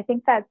 But I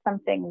think that's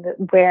something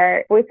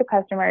where voice of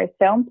customer is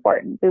so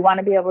important. We want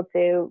to be able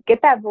to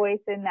get that voice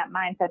and that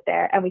mindset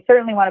there. And we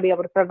certainly want to be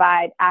able to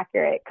provide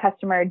accurate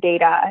customer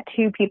data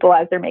to people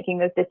as they're making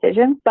those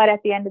decisions. But at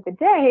the end of the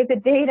day, the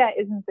data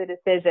isn't the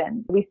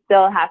decision. We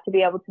still have to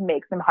be able to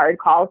make some hard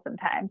calls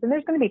sometimes. And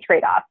there's going to be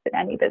trade-offs in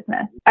any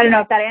business. I don't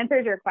know if that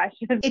answers your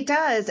question. It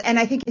does. And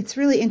I think it's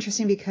really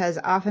interesting because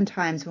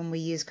oftentimes when we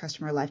use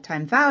customer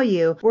lifetime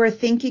value, we're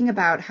thinking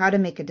about how to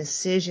make a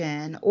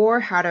decision or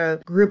how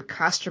to group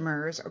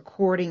customers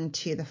according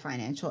to the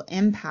financial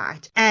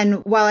impact.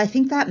 And while I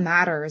think that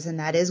matters, and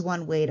that is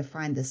one way to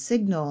find the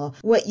signal,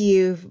 what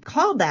you've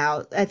called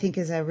out, I think,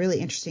 is a really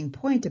interesting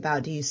point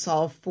about, do you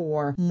solve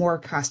for more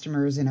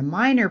customers in a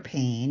minor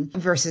pain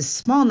versus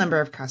small number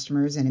of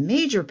customers in a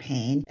major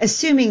pain,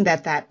 assuming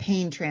that that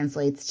pain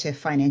translates to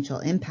financial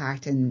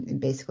impact in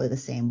basically the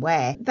same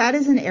way. That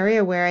is an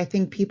area where I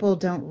think people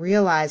don't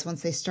realize,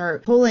 once they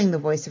start pulling the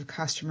voice of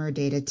customer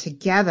data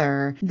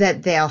together,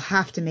 that they'll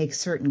have to make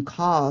certain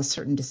calls,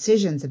 certain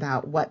decisions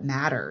about what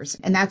matters.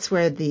 And that's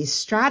where the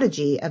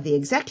strategy of the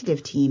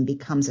executive team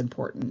becomes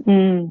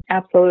important.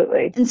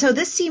 Absolutely. And so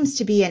this seems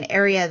to be an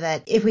area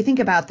that, if we think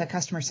about the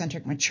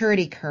customer-centric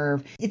maturity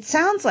curve, it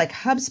sounds like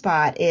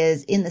HubSpot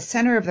is in the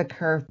center of the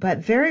curve, but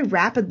very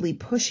rapidly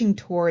pushing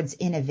towards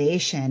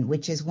innovation,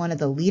 which is one of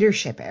the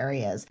leadership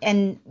areas.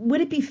 And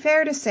would it be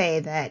fair to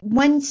say that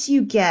once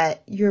you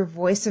get your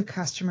voice of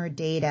customer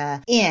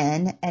data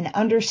in and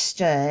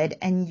understood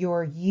and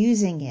you're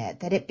using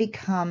it, that it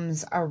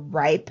becomes a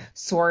ripe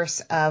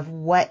source of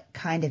what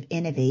kind of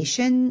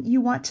innovation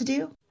you want to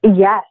do?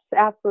 Yes,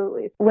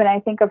 absolutely. When I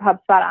think of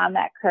HubSpot on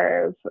that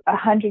curve,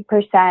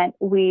 100%,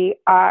 we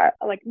are,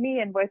 like me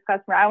and voice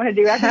customer, I want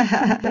to do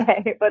everything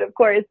today, but of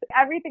course,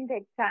 everything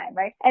takes time,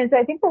 right? And so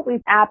I think what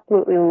we've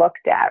absolutely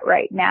looked at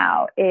right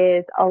now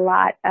is a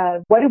lot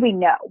of, what do we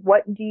know?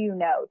 What do you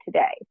know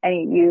today?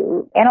 And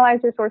you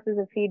analyze your sources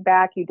of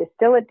feedback, you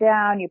distill it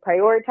down, you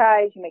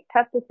prioritize, you make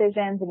tough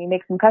decisions, and you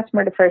make some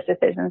customer to first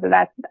decisions, and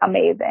that's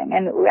amazing.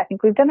 And I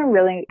think we've done a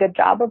really good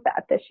job of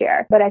that this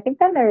year. But I think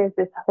then there is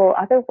this whole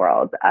other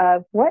world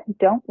of, what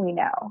don't we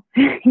know,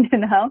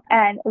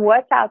 and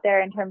what's out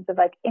there in terms of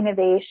like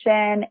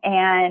innovation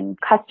and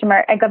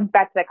customer. It comes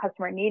back to that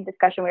customer need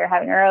discussion we were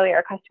having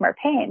earlier, customer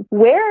pains.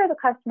 Where are the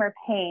customer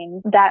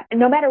pains that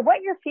no matter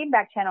what your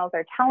feedback channels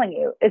are telling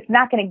you, it's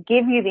not going to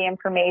give you the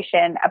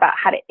information about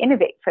how to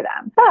innovate for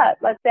them. But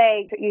let's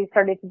say you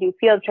started to do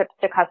field trips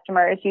to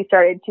customers, you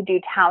started to do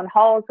town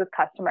halls with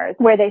customers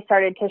where they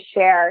started to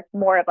share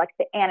more of like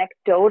the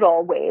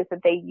anecdotal ways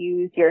that they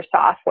use your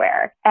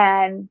software.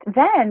 And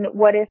then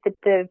what if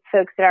the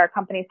folks at our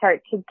company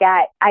start to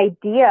get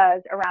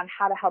ideas around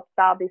how to help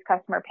solve these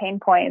customer pain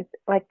points,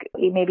 like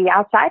maybe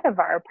outside of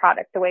our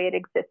product, the way it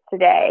exists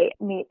today,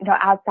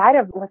 outside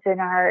of what's in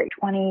our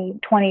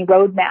 2020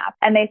 roadmap.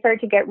 And they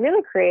start to get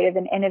really creative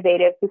and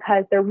innovative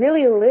because they're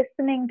really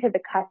listening to the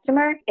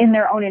customer in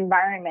their own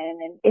environment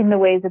and in the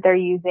ways that they're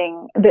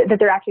using, that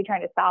they're actually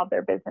trying to solve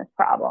their business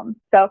problems.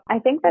 So I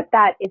think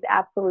that is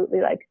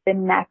absolutely like the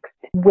next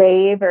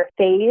wave or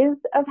phase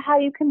of how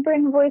you can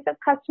bring voice of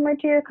customer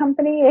to your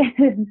company,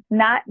 is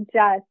not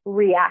just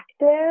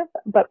reactive,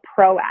 but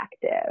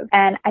proactive.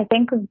 And I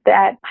think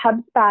that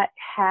HubSpot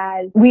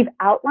we've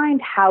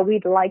outlined how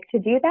we'd like to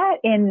do that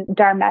in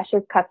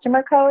Dharmesh's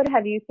customer code.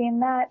 Have you seen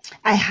that?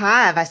 I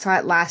have. I saw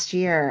it last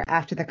year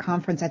after the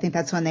conference. I think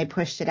that's when they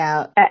pushed it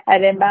out.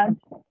 At Inbound?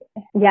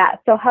 Yeah.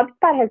 So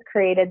HubSpot has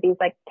created these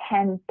like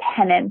 10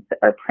 tenets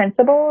or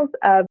principles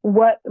of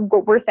what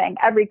we're saying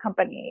every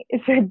company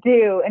should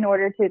do in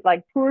order to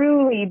like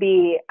truly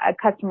be a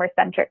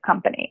customer-centric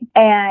company.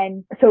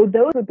 And so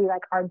those would be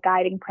like our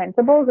guiding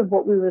principles of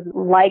what we would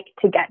like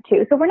to get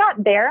to. So we're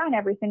not there on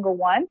every single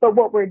one, but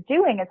what we're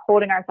doing is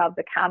holding ourselves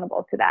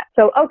accountable to that.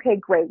 So, okay,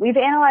 great. We've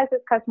analyzed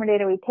this customer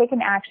data. We've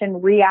taken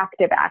action,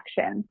 reactive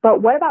action.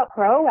 But what about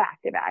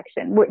proactive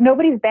action?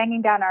 Nobody's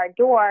banging down our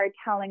door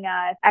telling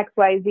us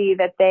XYZ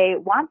that they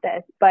want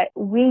this, but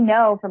we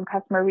know from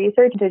customer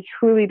research to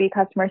truly be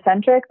customer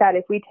centric that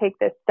if we take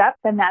this step,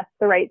 then that's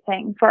the right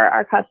thing for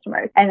our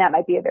customers. And that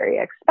might be a very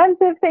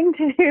expensive thing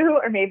to do,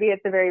 or maybe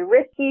it's a very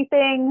risky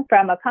thing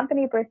from a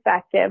company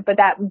perspective, but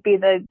that would be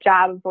the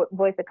job of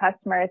voice of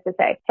customer, is to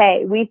say,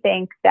 hey, we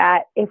think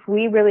that if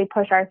we really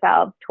push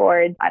ourselves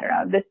towards,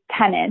 this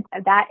tenet,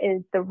 that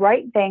is the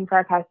right thing for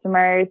our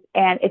customers,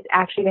 and it's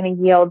actually going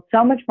to yield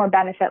so much more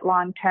benefit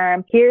long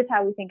term. Here's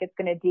how we think it's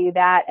going to do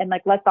that. And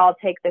like, let's all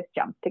take this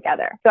jump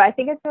together. So I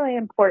think it's really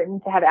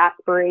important to have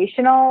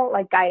aspirational,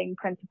 like guiding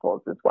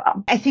principles as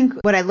well. I think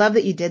what I love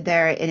that you did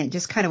there, and it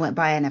just kind of went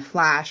by in a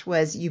flash,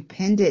 was you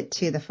pinned it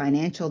to the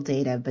financial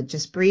data, but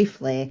just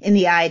briefly, in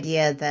the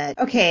idea that,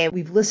 okay,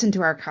 we've listened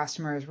to our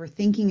customers, we're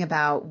thinking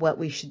about what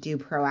we should do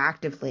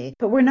proactively,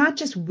 but we're not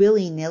just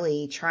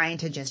willy-nilly trying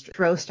to just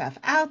throw stuff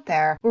out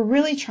there. We're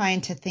really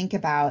trying to think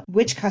about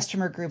which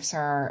customer groups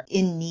are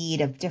in need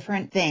of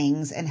different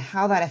things and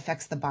how that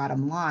affects the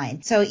bottom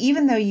line. So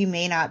even though you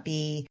may not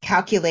be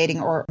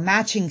calculating or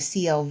matching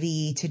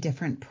CLV to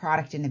different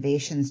product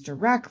innovations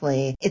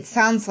directly, it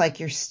sounds like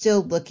you're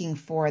still looking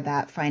for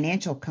that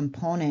financial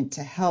component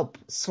to help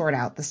sort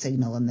out the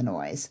signal and the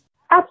noise.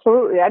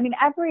 Absolutely. I mean,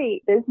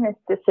 every business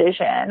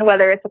decision,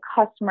 whether it's a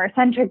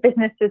customer-centric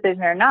business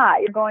decision or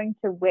not, you're going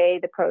to weigh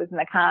the pros and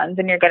the cons,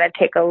 and you're going to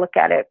take a look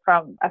at it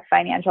from a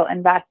financial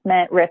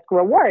investment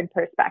risk-reward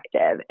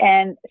perspective.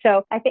 And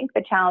so I think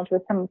the challenge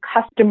with some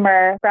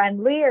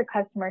customer-friendly or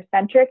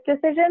customer-centric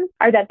decisions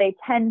are that they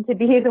tend to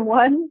be the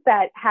ones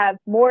that have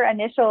more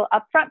initial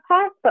upfront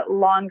costs, but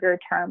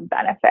longer-term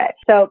benefit.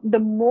 So the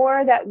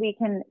more that we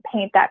can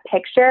paint that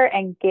picture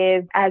and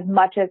give as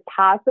much as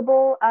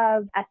possible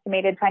of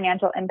estimated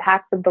financial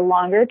impacts of the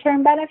longer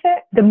term benefit,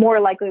 the more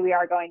likely we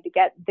are going to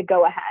get the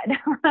go ahead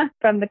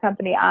from the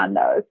company on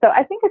those. So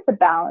I think it's a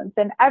balance,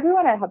 and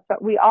everyone at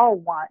HubSpot, we all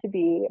want to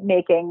be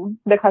making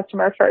the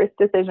customer first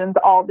decisions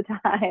all the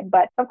time.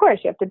 But of course,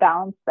 you have to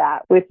balance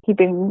that with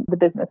keeping the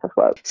business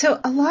afloat. So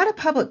a lot of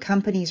public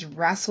companies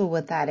wrestle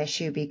with that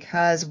issue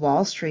because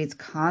Wall Street's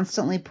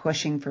constantly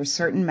pushing for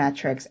certain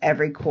metrics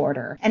every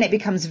quarter. And it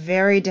becomes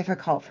very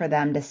difficult for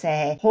them to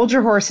say, hold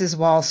your horses,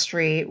 Wall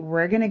Street.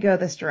 We're going to go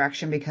this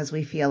direction because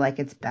we feel like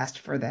it's best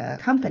for the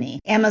company.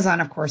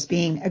 Amazon, of course,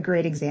 being a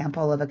great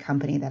example of a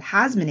company that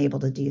has been able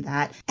to do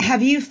that.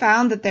 Have you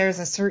found that there's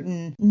a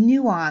certain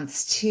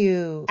nuance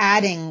to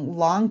adding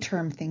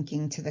long-term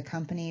thinking to the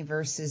company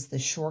versus the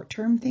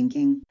short-term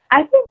thinking?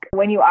 I think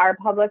when you are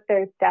public,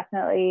 there's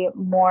definitely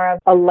more of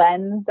a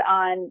lens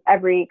on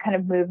every kind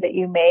of move that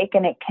you make,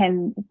 and it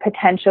can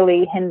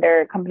potentially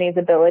hinder companies'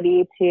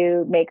 ability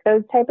to make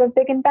those type of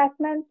big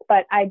investments.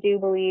 But I do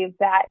believe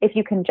that if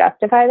you can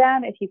justify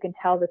them, if you can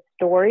tell the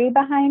story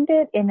behind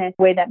it in a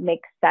way that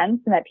makes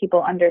sense and that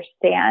people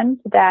understand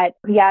that,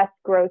 yes,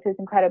 growth is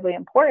incredibly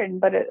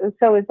important, but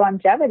so is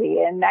longevity,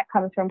 and that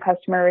comes from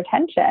customer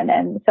retention.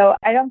 And so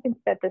I don't think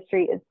that the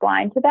street is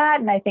blind to that.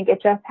 And I think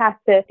it just has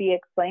to be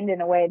explained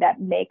in a way that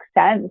makes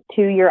sense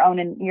to your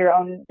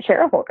own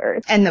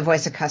shareholders. And the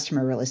voice of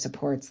customer really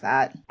supports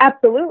that.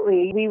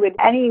 Absolutely.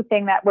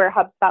 Anything that where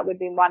HubSpot would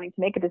be wanting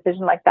to make a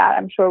decision like that,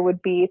 I'm sure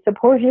would be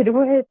supported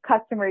with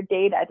customer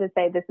data to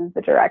say this is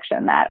the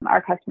direction that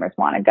our customers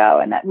want to go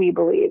and that we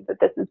believe that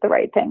this is the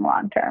right thing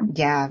long term.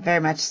 Yeah, very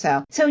much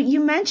so. So you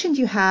mentioned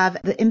you have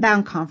the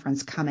Inbound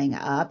conference coming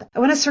up. I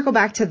want to circle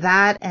back to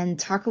that and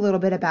talk a little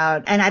bit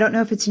about, and I don't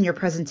know if it's in your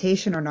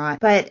presentation or not,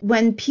 but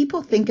when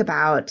people think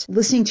about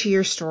listening to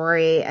your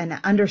story and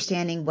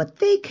understanding what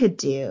they could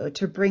do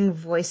to bring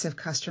voice of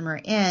customer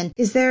in,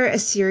 is there a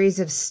series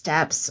of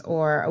steps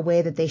or a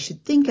way that they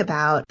should think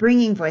about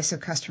bringing voice of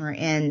customer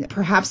in,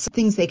 perhaps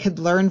things they could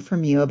learn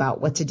from you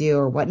about what to do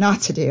or what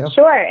not to do?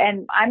 Sure.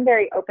 And I'm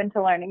very open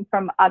to learning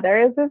from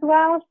others as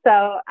well.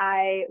 So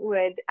I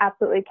would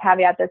absolutely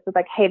caveat this with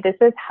hey, this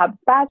is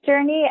HubSpot's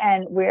journey,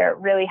 and we're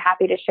really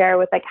happy to share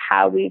with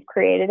how we've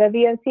created a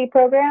VOC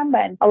program.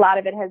 And a lot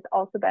of it has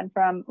also been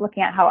from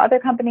looking at how other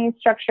companies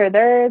structure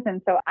theirs.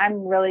 And so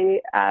I'm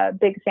really a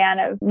big fan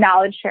of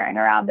knowledge sharing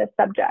around this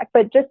subject.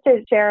 But just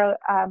to share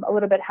a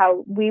little bit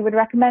how we would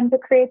recommend to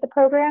create the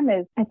program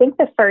is, I think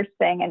the first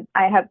thing, and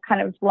I have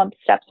kind of lumped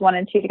steps 1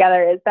 and 2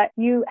 together, is that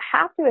you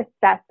have to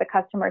assess the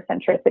customer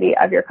centricity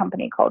of your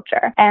company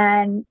culture.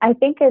 And I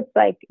think it's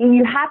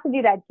you have to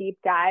do that deep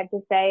dive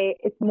to say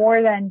it's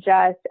more than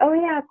just, oh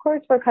yeah, of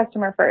course we're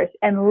customer first,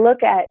 and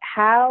look at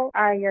how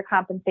are your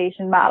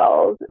compensation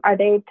models? Are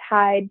they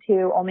tied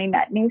to only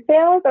net new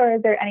sales, or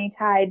is there any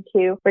tied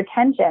to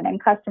retention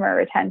and customer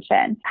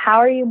retention? How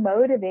are you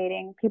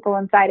motivating people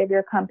inside of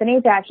your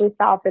company to actually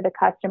solve for the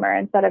customer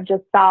instead of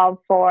just solve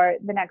for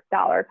the next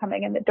dollar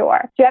coming in the door?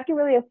 So you have to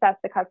really assess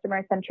the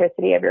customer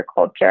centricity of your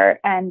culture.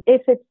 And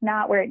if it's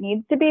not where it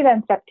needs to be,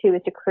 then step 2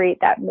 is to create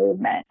that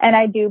movement. And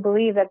I do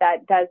believe that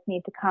that does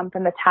need to come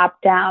from the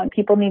top down.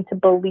 People need to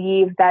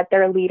believe that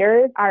their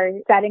leaders are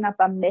setting up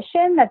a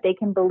mission that they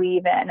can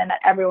believe in and that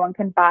everyone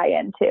can buy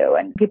into.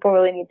 And people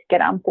really need to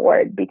get on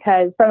board,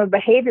 because from a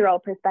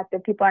behavioral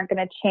perspective, people aren't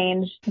going to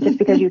change just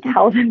because you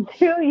tell them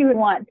to. You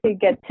want to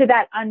get to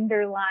that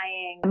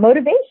underlying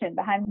motivation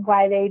behind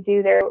why they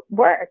do their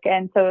work.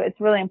 And so it's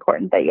really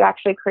important that you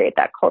actually create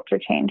that culture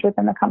change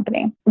within the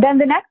company. Then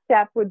the next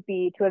step would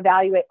be to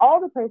evaluate all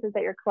the places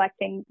that you're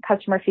collecting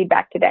customer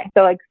feedback today.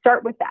 So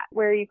start with that.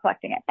 Where are you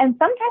collecting it? And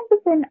sometimes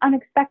it's in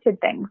unexpected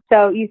things.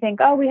 So you think,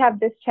 oh, we have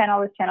this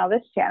channel, this channel,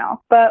 this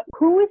channel. But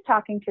who is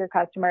talking to your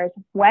customers?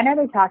 When are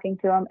they talking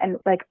to them? And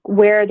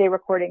where are they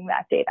recording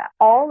that data?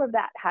 All of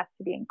that has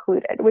to be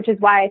included, which is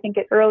why I think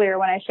earlier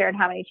when I shared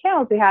how many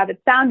channels we have,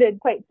 it sounded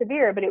quite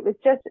severe, but it was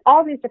just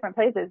all these different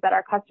places that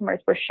our customers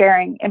were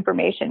sharing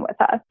information with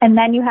us. And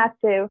then you have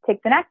to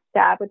take the next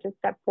step, which is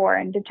step 4,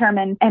 and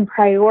determine and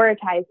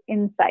prioritize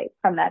insights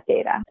from that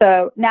data.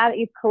 So now that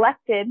you've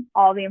collected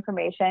all the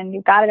information,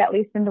 you've got it at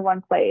least into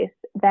one place,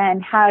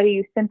 then how do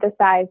you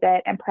synthesize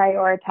it and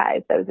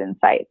prioritize those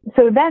insights?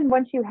 So then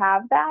once you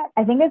have that,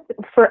 I think it's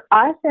for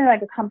us in a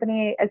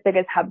company as big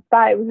as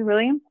HubSpot, it was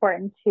really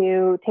important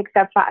to take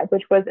step 5,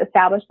 which was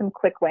establish some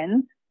quick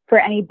wins for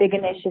any big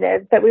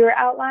initiatives that we were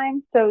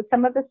outlining. So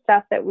some of the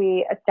stuff that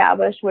we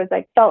established was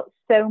felt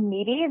so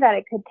meaty that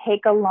it could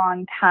take a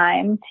long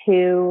time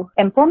to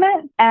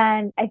implement.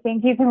 And I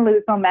think you can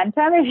lose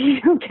momentum if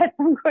you don't get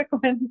some quick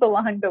wins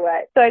along the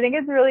way. So I think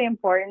it's really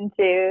important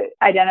to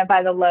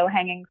identify the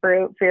low-hanging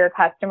fruit for your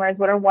customers.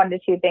 What are 1 to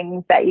 2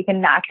 things that you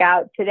can knock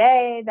out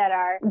today that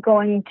are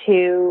going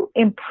to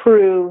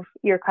improve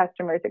your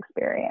customer's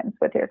experience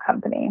with your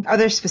company? Are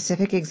there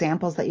specific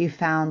examples that you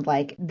found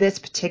like this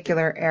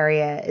particular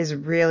area is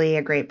really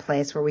a great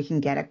place where we can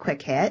get a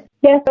quick hit?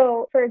 Yeah.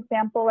 So for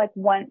example,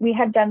 we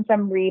had done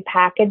some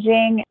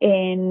repackaging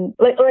in,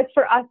 like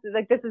for us,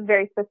 like this is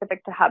very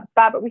specific to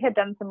HubSpot, but we had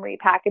done some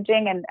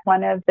repackaging, and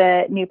one of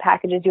the new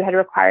packages you had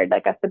required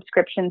like a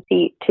subscription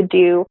seat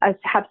to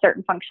have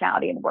certain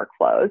functionality and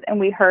workflows. And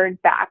we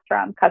heard back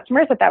from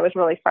customers that was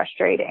really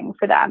frustrating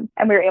for them.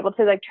 And we were able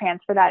to like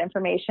transfer that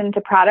information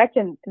to product,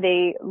 and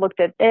they looked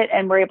at it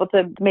and were able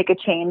to make a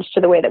change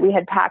to the way that we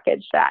had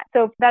packaged that.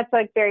 So that's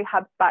like very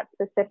HubSpot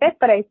specific,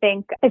 but I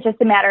think it's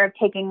just a matter of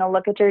taking a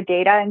look at your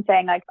data and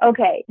saying like,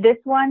 okay, this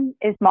one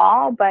is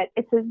small, but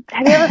have you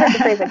ever heard the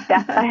phrase like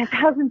death by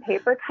 1,000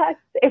 paper cuts?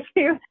 If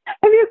you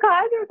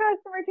cause your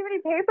customer too many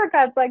paper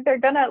cuts, like they're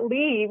going to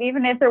leave,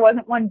 even if there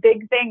wasn't one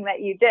big thing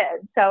that you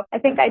did. So I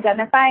think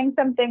identifying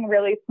something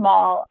really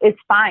small is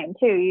fine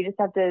too. You just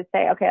have to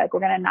say, okay, like we're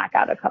going to knock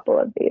out a couple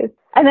of these.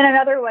 And then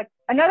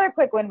another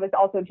quick win was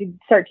also to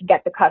start to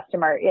get the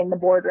customer in the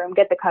boardroom,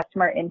 get the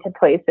customer into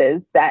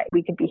places that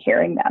we could be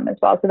hearing them as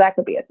well. So that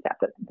could be a step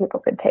that people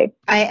could take.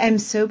 I am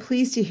so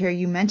pleased to hear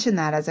you mention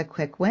that as a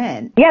quick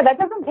win. Yeah, that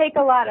doesn't take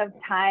a lot of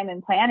time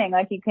and planning.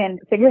 Like you can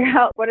figure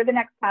out what are the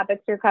next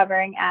topics you're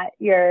covering at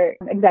your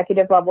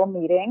executive level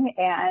meeting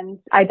and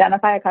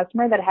identify a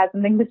customer that has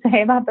something to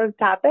say about those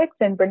topics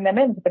and bring them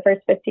in for the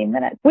first 15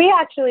 minutes. We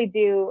actually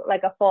do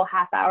like a full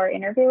half-hour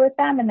interview with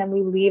them, and then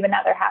we leave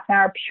another half an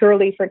hour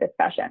purely for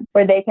discussion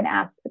where they can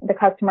ask the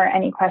customer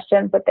any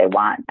questions that they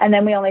want. And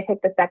then we only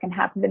take the second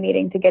half of the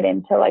meeting to get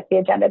into like the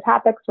agenda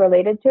topics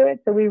related to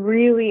it. So we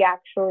really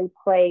actually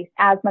place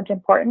as much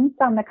importance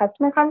on the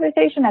customer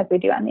conversation as we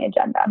do on the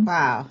agenda.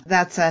 Wow.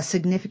 That's a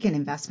significant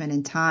investment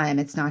in time.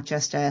 It's not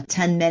just a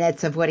 10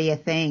 minutes of what do you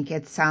think?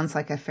 It sounds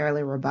like a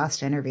fairly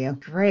robust interview.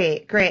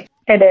 Great.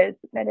 It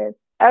is.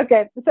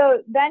 Okay.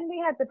 So then we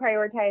had to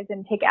prioritize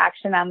and take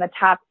action on the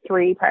top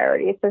 3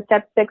 priorities. So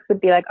step 6 would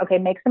be like, okay,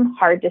 make some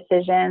hard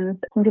decisions.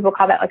 Some people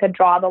call that like a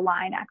draw the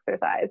line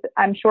exercise.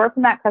 I'm sure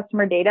from that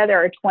customer data,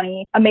 there are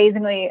 20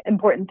 amazingly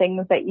important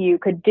things that you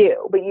could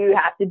do, but you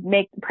have to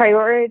make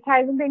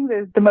prioritizing things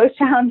is the most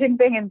challenging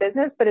thing in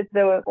business, but it's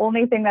the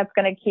only thing that's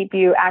going to keep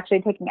you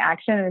actually taking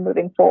action and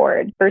moving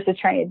forward versus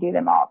trying to do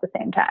them all at the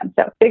same time.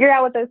 So figure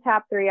out what those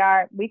top 3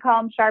 are. We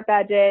call them sharp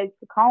edges,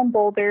 call them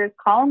boulders,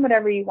 call them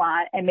whatever you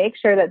want, and make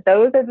sure that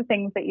those are the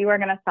things that you are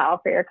going to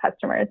solve for your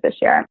customers this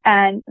year.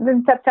 And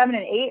then step 7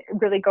 and 8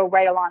 really go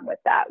right along with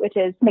that, which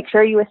is make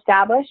sure you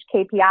establish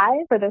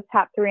KPIs for those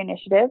top 3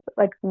 initiatives.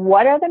 Like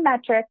what are the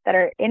metrics that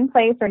are in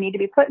place or need to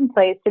be put in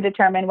place to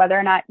determine whether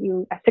or not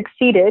you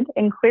succeeded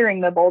in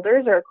clearing the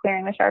boulders or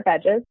clearing the sharp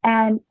edges.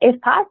 And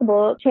if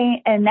possible,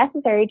 change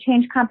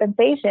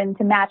compensation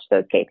to match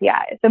those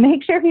KPIs. So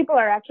make sure people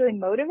are actually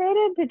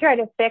motivated to try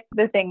to fix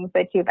the things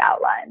that you've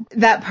outlined.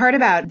 That part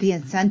about the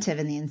incentive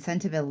and the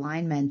incentive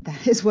alignment,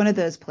 that is one of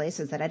those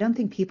places that I don't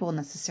think people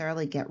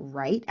necessarily get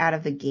right out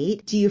of the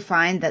gate. Do you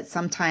find that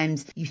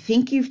sometimes you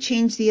think you've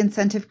changed the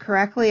incentive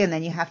correctly and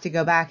then you have to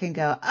go back and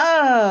go,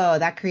 oh,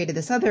 that created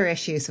this other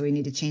issue, so we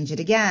need to change it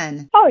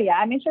again? Oh, yeah.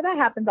 I mean, sure, that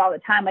happens all the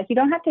time. Like you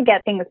don't have to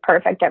get things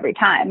perfect every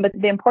time, but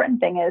the important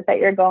thing is that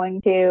you're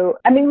going to,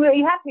 I mean,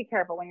 you have to be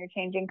careful when you're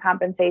changing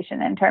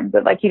compensation in terms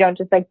of like, you don't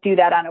just like do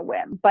that on a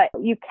whim, but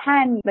you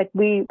can, like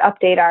we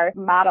update our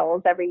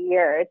models every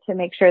year to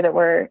make sure that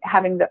we're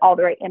having all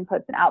the right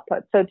inputs and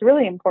outputs. So it's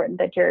really important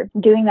that you're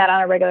doing that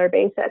on a regular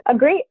basis. A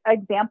great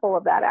example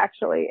of that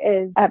actually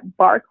is at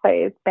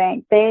Barclays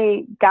Bank.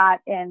 They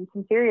got in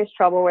some serious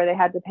trouble where they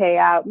had to pay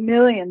out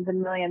millions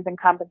and millions in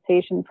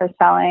compensation for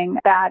selling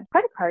bad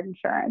credit card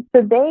insurance.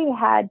 So they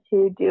had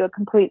to do a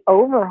complete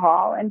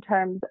overhaul in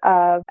terms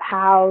of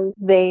how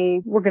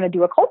they were going to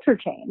do a culture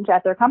change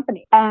at their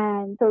company.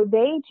 And so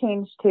they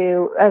changed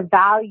to a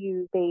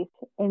value-based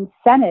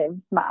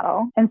incentives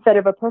model instead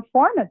of a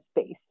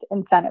performance-based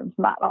incentives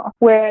model,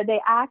 where they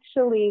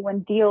actually, when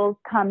deals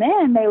come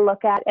in, they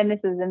look at, and this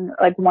is in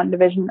like one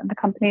division of the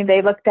company,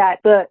 they looked at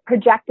the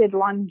projected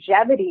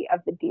longevity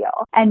of the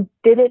deal. And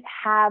did it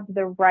have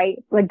the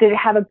right, like, did it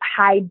have a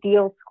high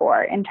deal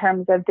score in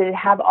terms of, did it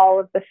have all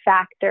of the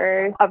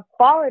factors of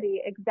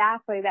quality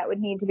exactly that would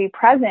need to be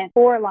present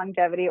for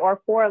longevity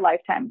or for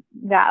lifetime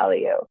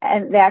value?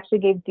 And they actually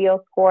gave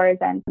deal scores,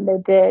 and they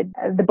did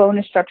the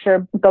bonus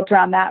structure built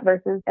around that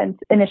versus an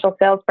initial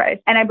sales price.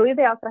 And I believe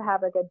they also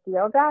have like a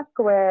deal desk task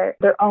where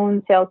their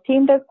own sales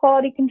team does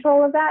quality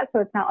control of that. So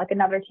it's not like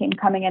another team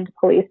coming in to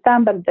police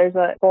them, but there's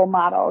a full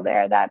model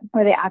there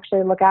where they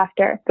actually look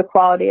after the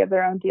quality of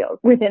their own deals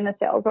within the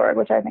sales org,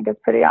 which I think is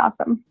pretty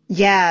awesome.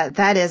 Yeah,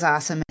 that is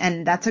awesome.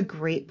 And that's a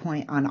great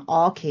point on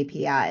all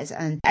KPIs.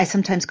 And I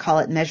sometimes call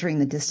it measuring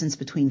the distance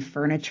between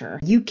furniture.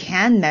 You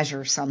can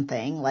measure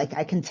something, like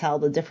I can tell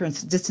the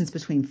distance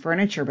between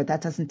furniture, but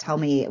that doesn't tell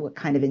me what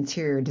kind of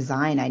interior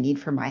design I need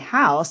for my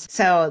house.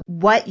 So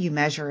what you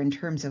measure in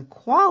terms of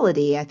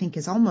quality, I think,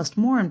 is almost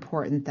more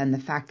important than the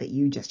fact that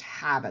you just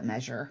have a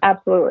measure.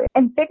 Absolutely.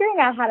 And figuring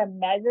out how to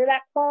measure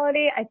that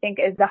quality, I think,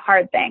 is the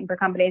hard thing for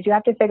companies. You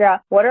have to figure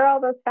out what are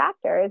all those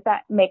factors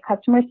that make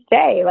customers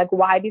stay? Like,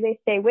 why do they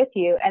stay with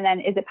you? And then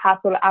is it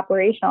possible to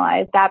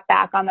operationalize that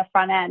back on the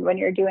front end when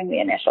you're doing the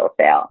initial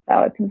sale?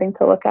 So it's something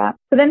to look at.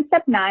 So then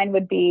step 9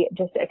 would be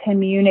just a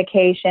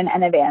communication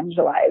and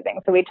evangelizing.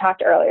 So we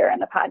talked earlier in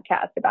the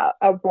podcast about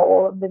a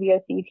role of the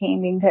VOC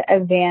team being to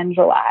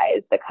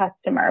evangelize the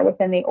customer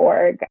within the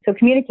org. So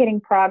communicating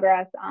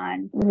progress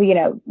on,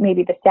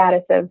 maybe the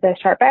status of the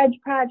Sharp Edge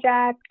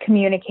project,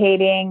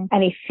 communicating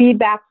any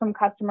feedback from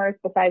customers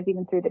besides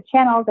even through the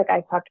channels, like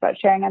I talked about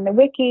sharing on the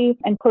wiki,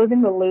 and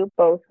closing the loop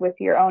both with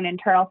your own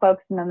internal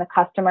folks and then the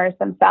customers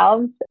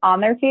themselves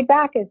on their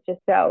feedback is just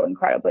so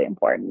incredibly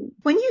important.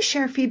 When you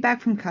share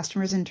feedback from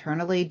customers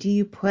internally, do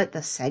you put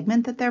the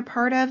segment that they're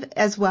part of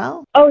as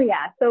well? Oh,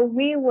 yeah. So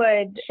we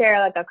would share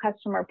like a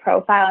customer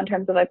profile in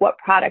terms of like what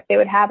product they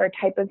would have or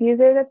type of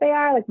user that they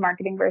are, like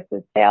marketing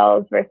versus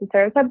sales versus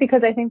service hub,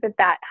 because I think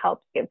that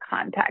helps give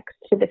context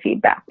to the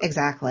feedback.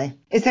 Exactly.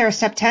 Is there a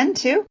step 10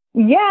 too?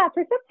 Yeah,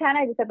 for step 10,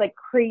 I just said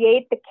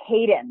create the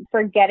cadence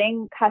for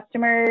getting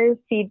customers'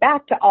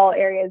 feedback to all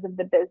areas of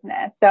the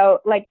business.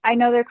 So I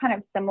know they're kind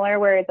of similar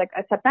where it's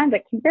a step 10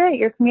 is great,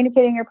 you're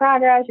communicating your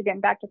progress, you're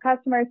getting back to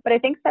customers. But I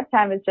think step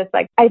 10 is just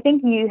I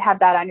think you have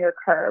that on your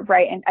curve,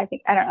 right? And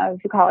I don't know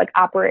if you call it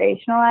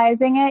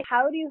operationalizing it.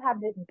 How do you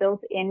have this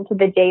built into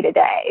the day to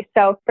day?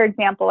 So for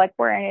example,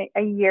 we're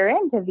a year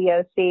into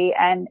VOC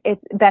and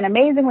it's been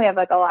amazing. We have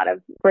a lot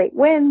of great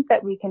wins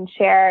that we can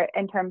share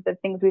in terms of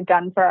things we've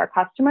done for our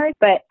customers.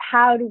 But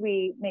how do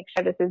we make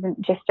sure this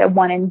isn't just a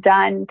one and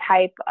done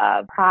type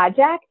of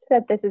project,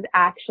 that this is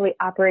actually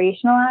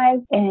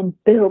operationalized and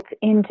built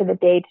into the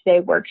day-to-day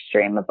work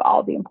stream of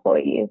all the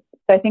employees?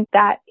 So I think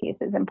that piece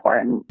is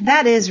important.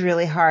 That is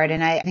really hard.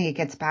 And I think it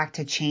gets back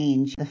to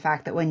change. The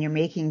fact that when you're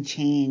making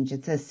change,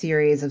 it's a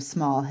series of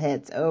small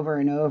hits over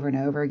and over and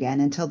over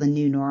again until the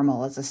new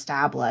normal is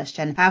established.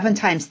 And I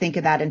oftentimes think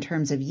of that in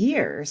terms of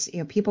years.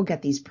 People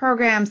get these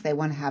programs, they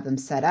want to have them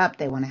set up,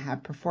 they want to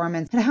have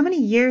performance. And how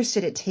many years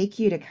did it take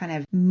you to kind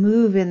of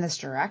move in this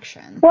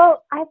direction?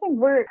 Well, I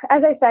think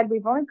as I said,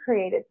 we've only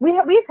created, we've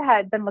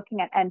been looking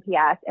at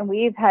NPS and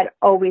we've had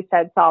always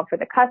said solve for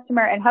the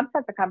customer, and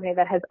HubSpot's a company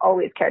that has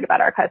always cared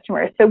about our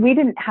customers. So we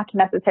didn't have to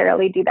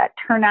necessarily do that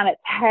turn on its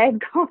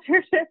head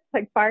culture shift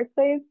like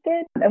Barclays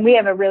did. And we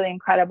have a really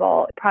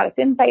incredible product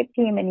insight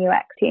team and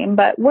UX team,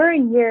 but we're a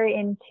year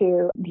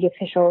into the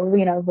official,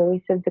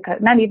 voice of the,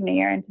 not even a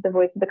year into the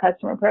voice of the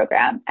customer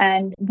program.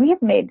 And we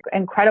have made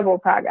incredible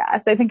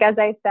progress. I think, as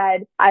I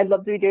said, I'd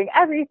love to be doing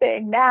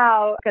everything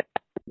now.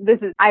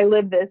 I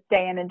live this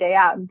day in and day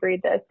out and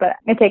breathe this, but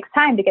it takes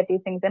time to get these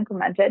things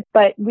implemented.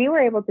 But we were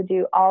able to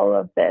do all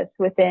of this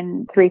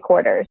within 3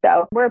 quarters.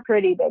 So we're a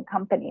pretty big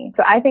company.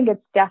 So I think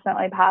it's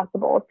definitely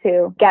possible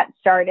to get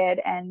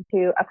started and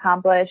to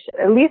accomplish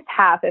at least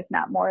half, if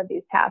not more of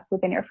these tasks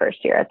within your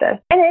first year at this.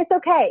 And it's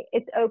okay.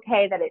 It's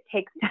okay that it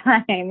takes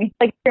time.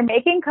 You're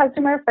making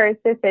customer first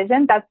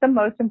decisions. That's the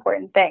most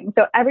important thing.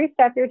 So every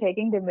step you're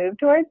taking to move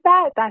towards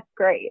that, that's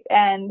great.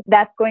 And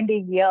that's going to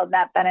yield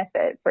that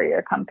benefit for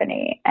your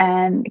company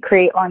and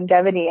create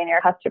longevity in your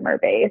customer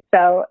base.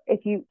 So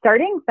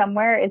starting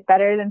somewhere is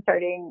better than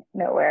starting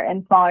nowhere,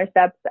 and smaller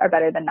steps are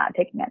better than not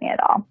taking any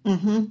at all.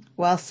 Mm-hmm.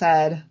 Well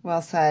said.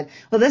 Well said.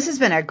 Well, this has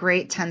been a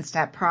great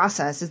 10-step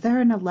process. Is there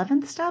an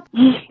 11th step?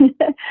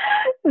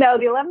 No,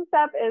 the 11th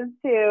step is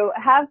to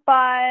have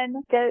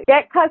fun,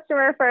 get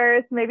customer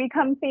first, maybe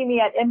come see me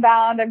at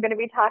Inbound. I'm going to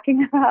be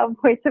talking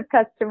about Voice of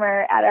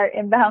Customer at our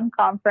Inbound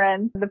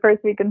conference the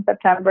first week in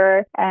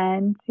September.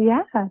 And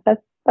yeah,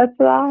 that's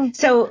all.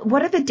 So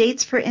what are the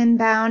dates for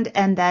Inbound?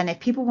 And then if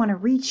people want to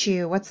reach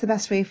you, what's the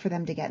best way for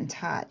them to get in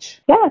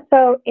touch? Yeah,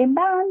 so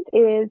Inbound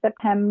is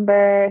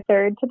September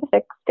 3rd to the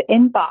 6th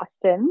in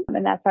Boston.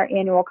 And that's our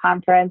annual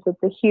conference.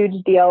 It's a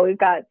huge deal. We've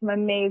got some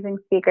amazing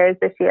speakers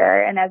this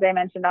year. And as I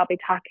mentioned, I'll be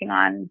talking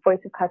on Voice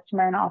of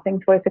Customer and all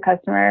things Voice of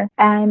Customer.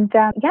 And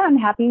I'm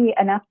happy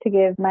enough to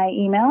give my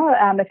email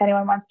if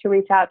anyone wants to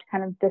reach out to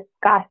kind of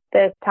discuss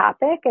this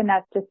topic. And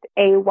that's just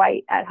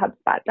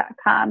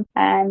awhite@hubspot.com.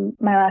 And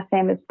my last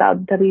name is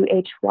spelled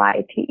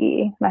Whyte.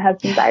 My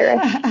husband's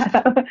Irish.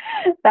 So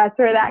that's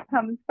where that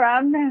comes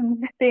from.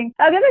 And the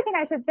other thing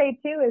I should say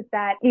too is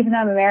that even though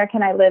I'm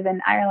American, I live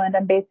in Ireland.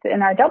 I'm based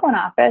in our Dublin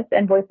office,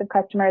 and Voice of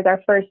Customer is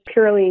our first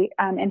purely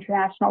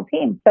international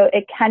team. So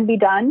it can be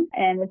done.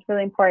 And it's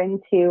really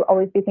important to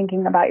always be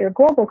thinking about your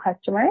global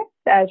customers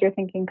as you're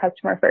thinking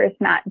customer first,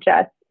 not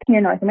just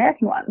your North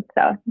American ones.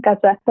 So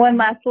that's one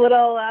last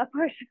little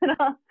portion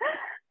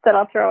that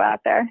I'll throw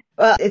out there.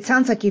 Well, it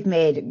sounds like you've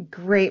made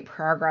great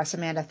progress,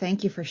 Amanda.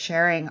 Thank you for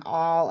sharing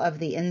all of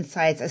the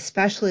insights,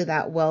 especially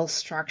that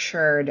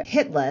well-structured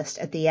hit list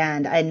at the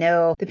end. I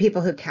know the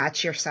people who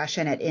catch your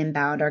session at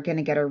Inbound are going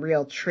to get a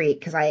real treat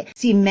because I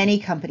see many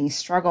companies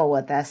struggle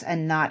with this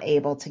and not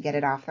able to get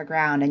it off the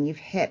ground. And you've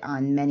hit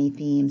on many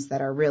themes that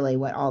are really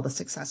what all the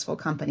successful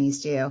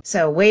companies do.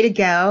 So way to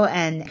go,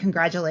 and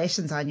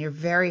congratulations on your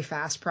very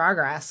fast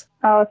progress.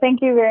 Oh,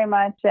 thank you very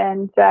much.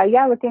 And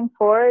looking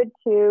forward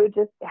to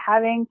just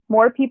having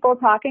more people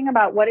talking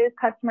about what is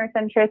customer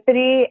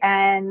centricity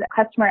and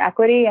customer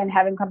equity, and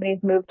having companies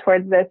move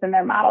towards this in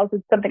their models.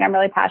 It's something I'm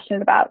really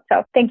passionate about.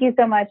 So thank you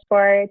so much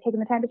for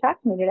taking the time to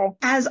talk to me today.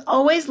 As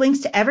always, links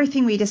to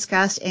everything we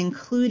discussed,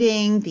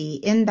 including the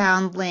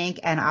Inbound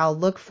link, and I'll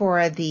look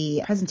for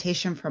the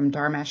presentation from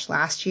Dharmesh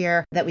last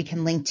year that we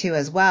can link to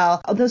as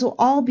well. Those will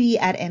all be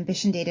at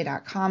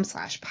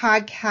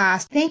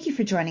ambitiondata.com/podcast. Thank you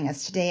for joining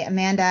us today,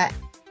 Amanda.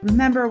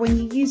 Remember, when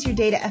you use your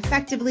data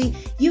effectively,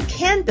 you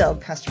can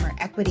build customer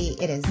equity.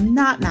 It is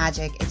not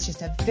magic. It's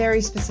just a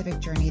very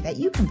specific journey that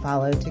you can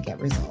follow to get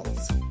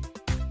results.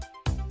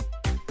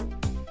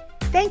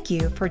 Thank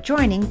you for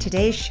joining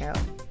today's show.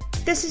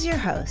 This is your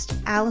host,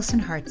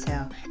 Allison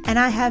Hartsoe, and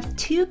I have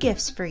 2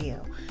 gifts for you.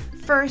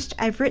 First,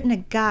 I've written a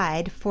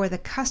guide for the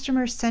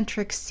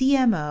customer-centric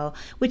CMO,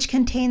 which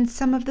contains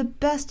some of the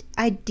best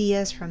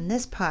ideas from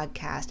this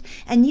podcast,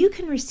 and you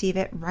can receive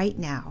it right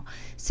now.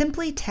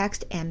 Simply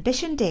text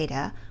Ambition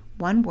Data,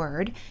 one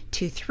word,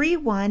 to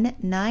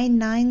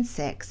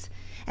 31996.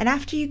 And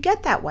after you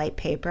get that white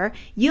paper,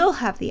 you'll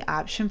have the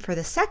option for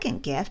the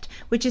second gift,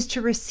 which is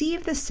to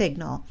receive the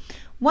signal.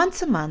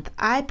 Once a month,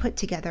 I put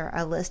together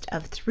a list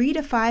of 3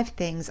 to 5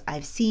 things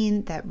I've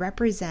seen that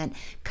represent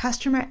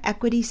customer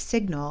equity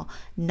signal,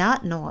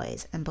 not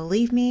noise. And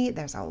believe me,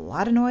 there's a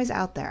lot of noise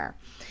out there.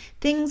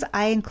 Things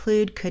I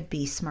include could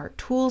be smart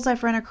tools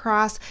I've run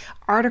across,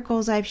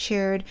 articles I've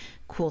shared,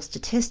 cool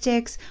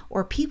statistics,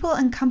 or people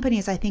and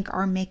companies I think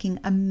are making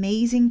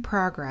amazing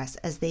progress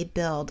as they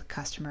build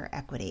customer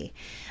equity.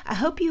 I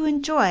hope you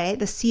enjoy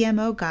the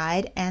CMO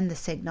guide and the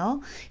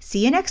signal.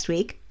 See you next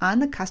week on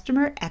the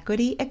Customer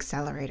Equity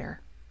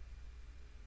Accelerator.